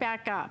right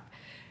back up.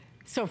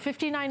 So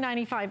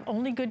 $59.95,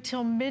 only good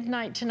till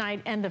midnight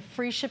tonight, and the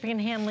free shipping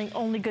and handling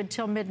only good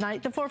till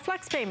midnight. The 4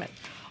 flex payment,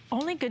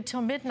 only good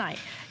till midnight.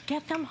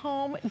 Get them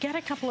home, get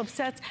a couple of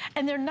sets,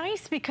 and they're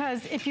nice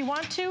because if you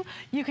want to,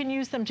 you can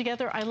use them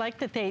together. I like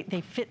that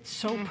they fit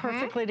so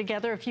perfectly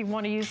together if you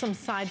want to use them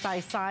side by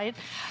side.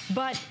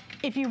 But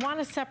if you want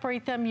to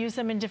separate them, use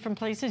them in different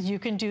places, you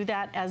can do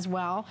that as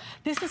well.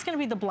 This is going to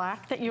be the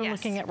black that you're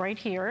looking at right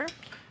here.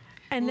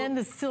 And then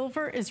the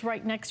silver is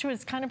right next to it.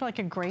 It's kind of like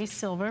a gray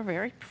silver,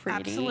 very pretty.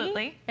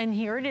 Absolutely. And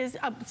here it is.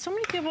 So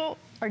many people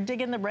are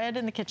digging the red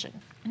in the kitchen.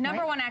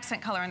 Number one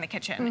accent color in the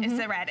kitchen is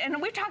the red. And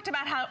we've talked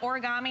about how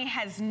origami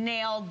has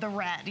nailed the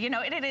red. You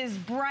know, it is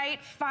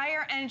bright,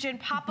 fire engine,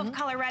 pop of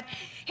color red.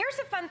 Here's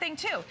the fun thing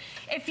too.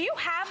 If you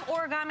have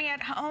origami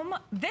at home,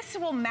 this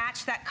will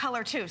match that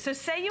color too. So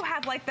say you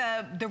have like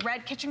the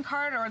red kitchen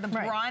card or the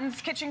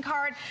bronze kitchen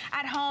card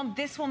at home,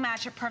 this will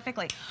match it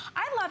perfectly.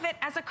 I love it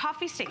as a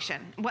coffee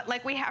station,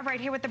 like we have right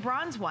here with the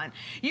bronze one.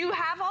 You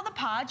have all the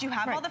pods, you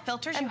have all the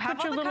filters, and you have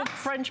all the put your little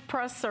cups. French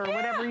press or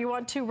whatever you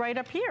want to right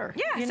up here.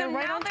 Yeah, you so know,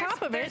 right now on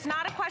top of it. There's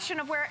not a question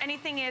of where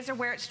anything is or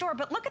where it's stored,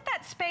 but look at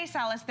that space,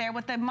 Alyce, there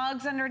with the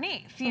mugs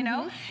underneath, you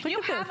know?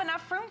 You have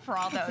enough room for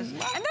all those. And those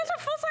are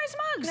full-size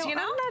mugs, No, you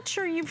know? I'm not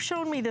sure you've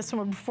shown me this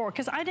one before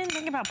because I didn't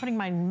think about putting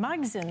my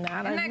mugs in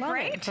that. Isn't that love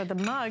great? it for the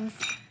mugs.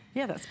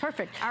 Yeah, that's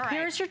perfect. All right.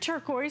 Here's your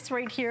turquoise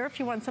right here if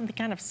you want something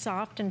kind of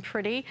soft and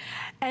pretty.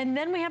 And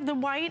then we have the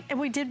white, and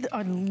we did,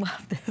 I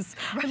love this.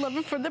 I love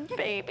it for the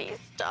baby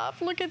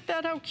stuff. Look at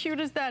that, how cute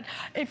is that?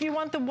 If you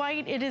want the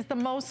white, it is the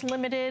most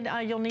limited.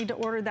 You'll need to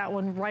order that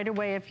one right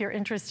away if you're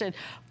interested.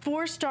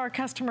 4-star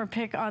customer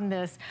pick on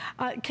this.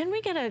 Can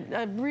we get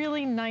a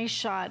really nice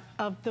shot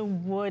of the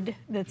wood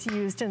that's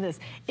used in this?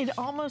 It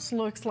almost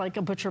looks like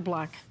a butcher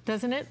block,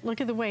 doesn't it? Look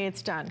at the way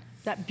it's done.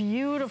 That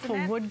beautiful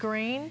wood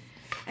grain.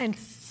 And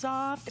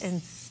soft and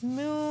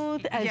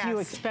smooth as you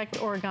expect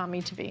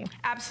origami to be.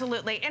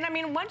 Absolutely. And I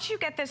mean, once you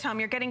get this home,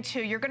 you're getting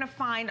 2, you're going to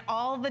find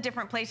all the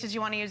different places you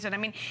want to use it. I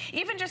mean,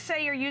 even just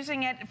say you're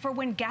using it for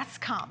when guests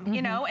come,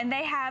 you know, and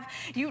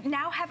you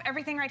now have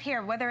everything right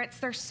here, whether it's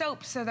their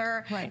soaps or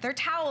their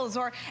towels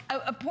or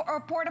a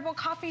portable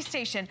coffee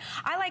station.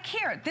 I like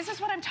here, this is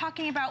what I'm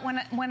talking about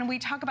when we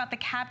talk about the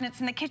cabinets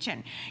in the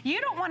kitchen.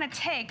 You don't want to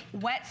take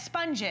wet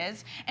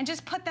sponges and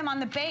just put them on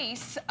the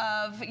base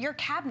of your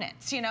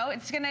cabinets, you know,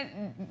 it's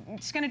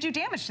gonna do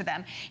damage to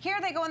them. Here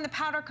they go in the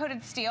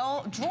powder-coated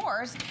steel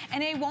drawers,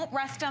 and they won't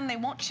rust them, they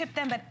won't chip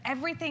them, but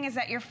everything is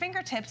at your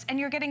fingertips, and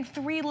you're getting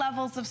 3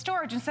 levels of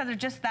storage instead of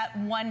just that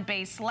one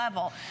base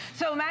level.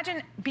 So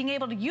imagine being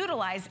able to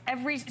utilize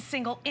every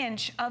single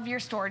inch of your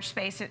storage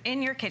space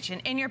in your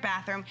kitchen, in your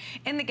bathroom,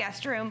 in the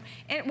guest room,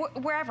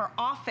 wherever,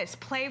 office,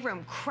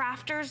 playroom.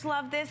 Crafters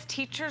love this,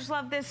 teachers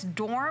love this,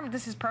 dorm,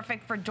 this is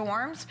perfect for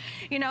dorms.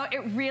 You know,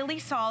 it really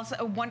solves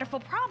a wonderful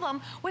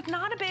problem with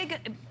not a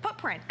big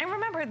footprint. And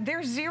remember,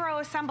 there's 0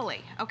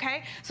 assembly,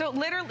 okay? So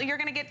literally, you're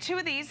gonna get 2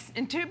 of these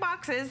in 2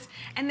 boxes,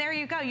 and there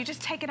you go. You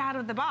just take it out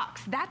of the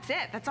box. That's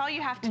it. That's all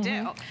you have to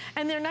do.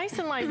 And they're nice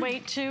and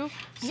lightweight too,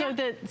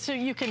 so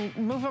you can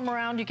move them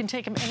around. You can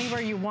take them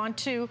anywhere you want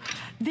to.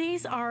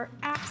 These are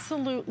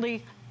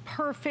absolutely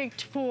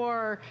perfect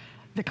for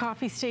the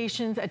coffee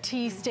stations, a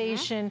tea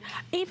station,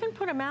 even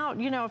put them out,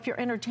 you know, if you're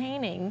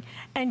entertaining,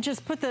 and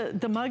just put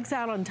the mugs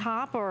out on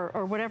top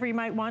or whatever you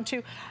might want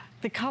to.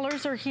 The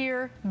colors are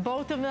here,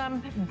 both of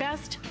them,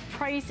 best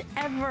price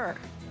ever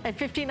at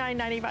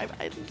 $59.95.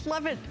 I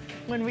love it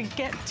when we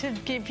get to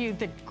give you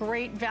the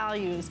great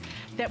values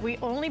that we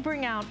only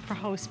bring out for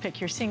Host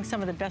Pick. You're seeing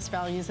some of the best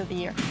values of the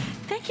year.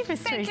 Thank you,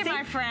 Miss Tracy. Thank you,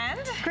 my friend.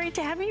 Great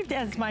to have you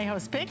as my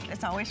Host Pick.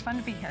 It's always fun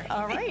to be here.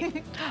 All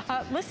right.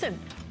 Listen,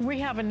 we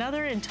have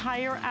another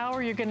entire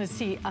hour. You're going to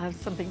see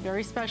something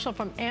very special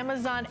from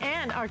Amazon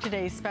and our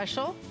today's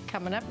special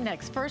coming up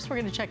next. First, we're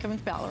going to check in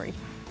with Valerie.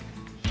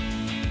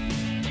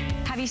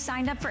 Have you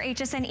signed up for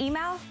HSN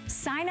email?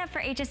 Sign up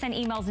for HSN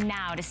emails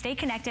now to stay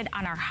connected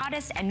on our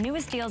hottest and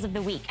newest deals of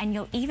the week. And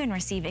you'll even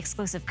receive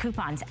exclusive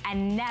coupons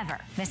and never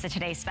miss a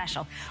today's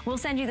special. We'll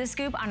send you the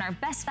scoop on our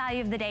best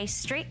value of the day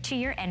straight to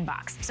your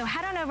inbox. So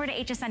head on over to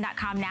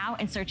hsn.com now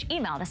and search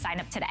email to sign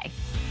up today.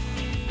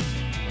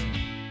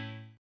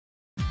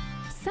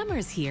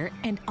 Summer's here,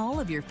 and all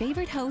of your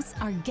favorite hosts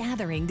are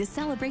gathering to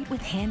celebrate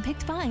with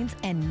hand-picked finds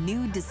and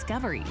new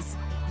discoveries.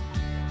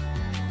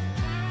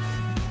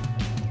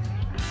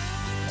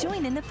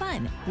 Join in the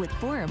fun with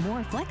 4 or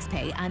more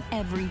FlexPay on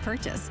every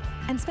purchase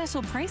and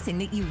special pricing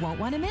that you won't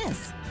want to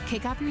miss.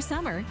 Kick off your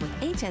summer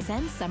with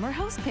HSN Summer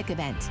Host Pick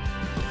event.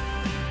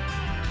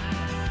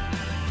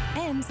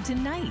 Ends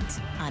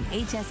tonight on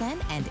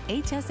HSN and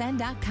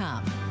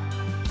hsn.com.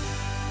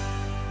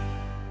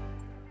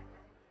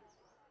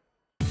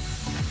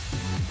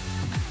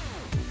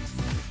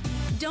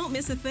 Don't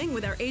miss a thing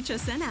with our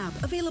HSN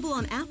app, available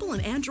on Apple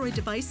and Android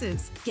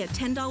devices. Get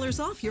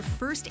 $10 off your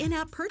first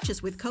in-app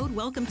purchase with code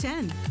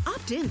WELCOME10.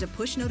 Opt in to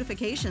push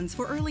notifications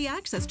for early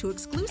access to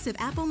exclusive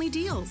app-only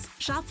deals.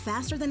 Shop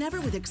faster than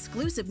ever with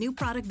exclusive new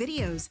product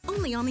videos,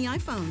 only on the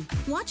iPhone.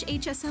 Watch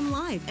HSN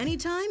live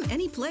anytime,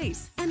 any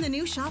place. And the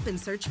new shop and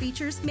search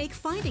features make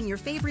finding your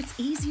favorites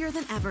easier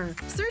than ever.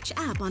 Search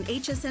app on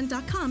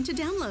hsn.com to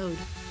download.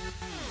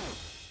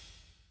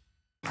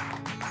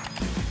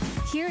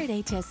 Here at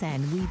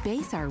HSN, we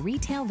base our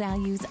retail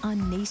values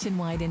on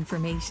nationwide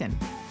information.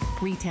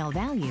 Retail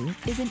value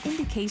is an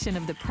indication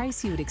of the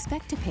price you would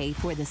expect to pay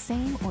for the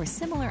same or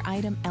similar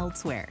item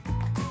elsewhere,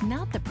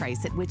 not the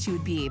price at which you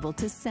would be able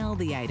to sell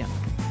the item.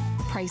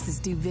 Prices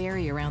do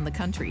vary around the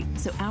country,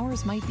 so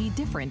ours might be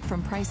different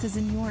from prices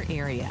in your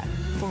area.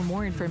 For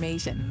more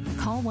information,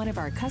 call one of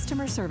our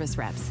customer service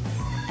reps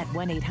at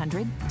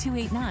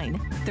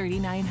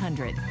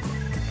 1-800-289-3900.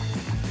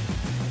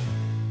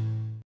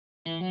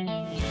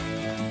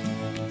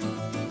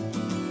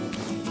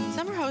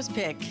 Summer Host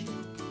Pick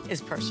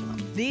is personal.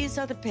 These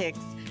are the picks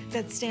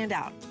that stand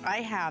out. I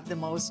have the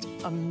most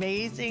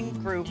amazing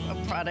group of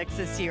products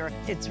this year.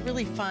 It's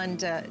really fun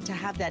to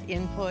have that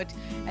input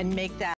and make that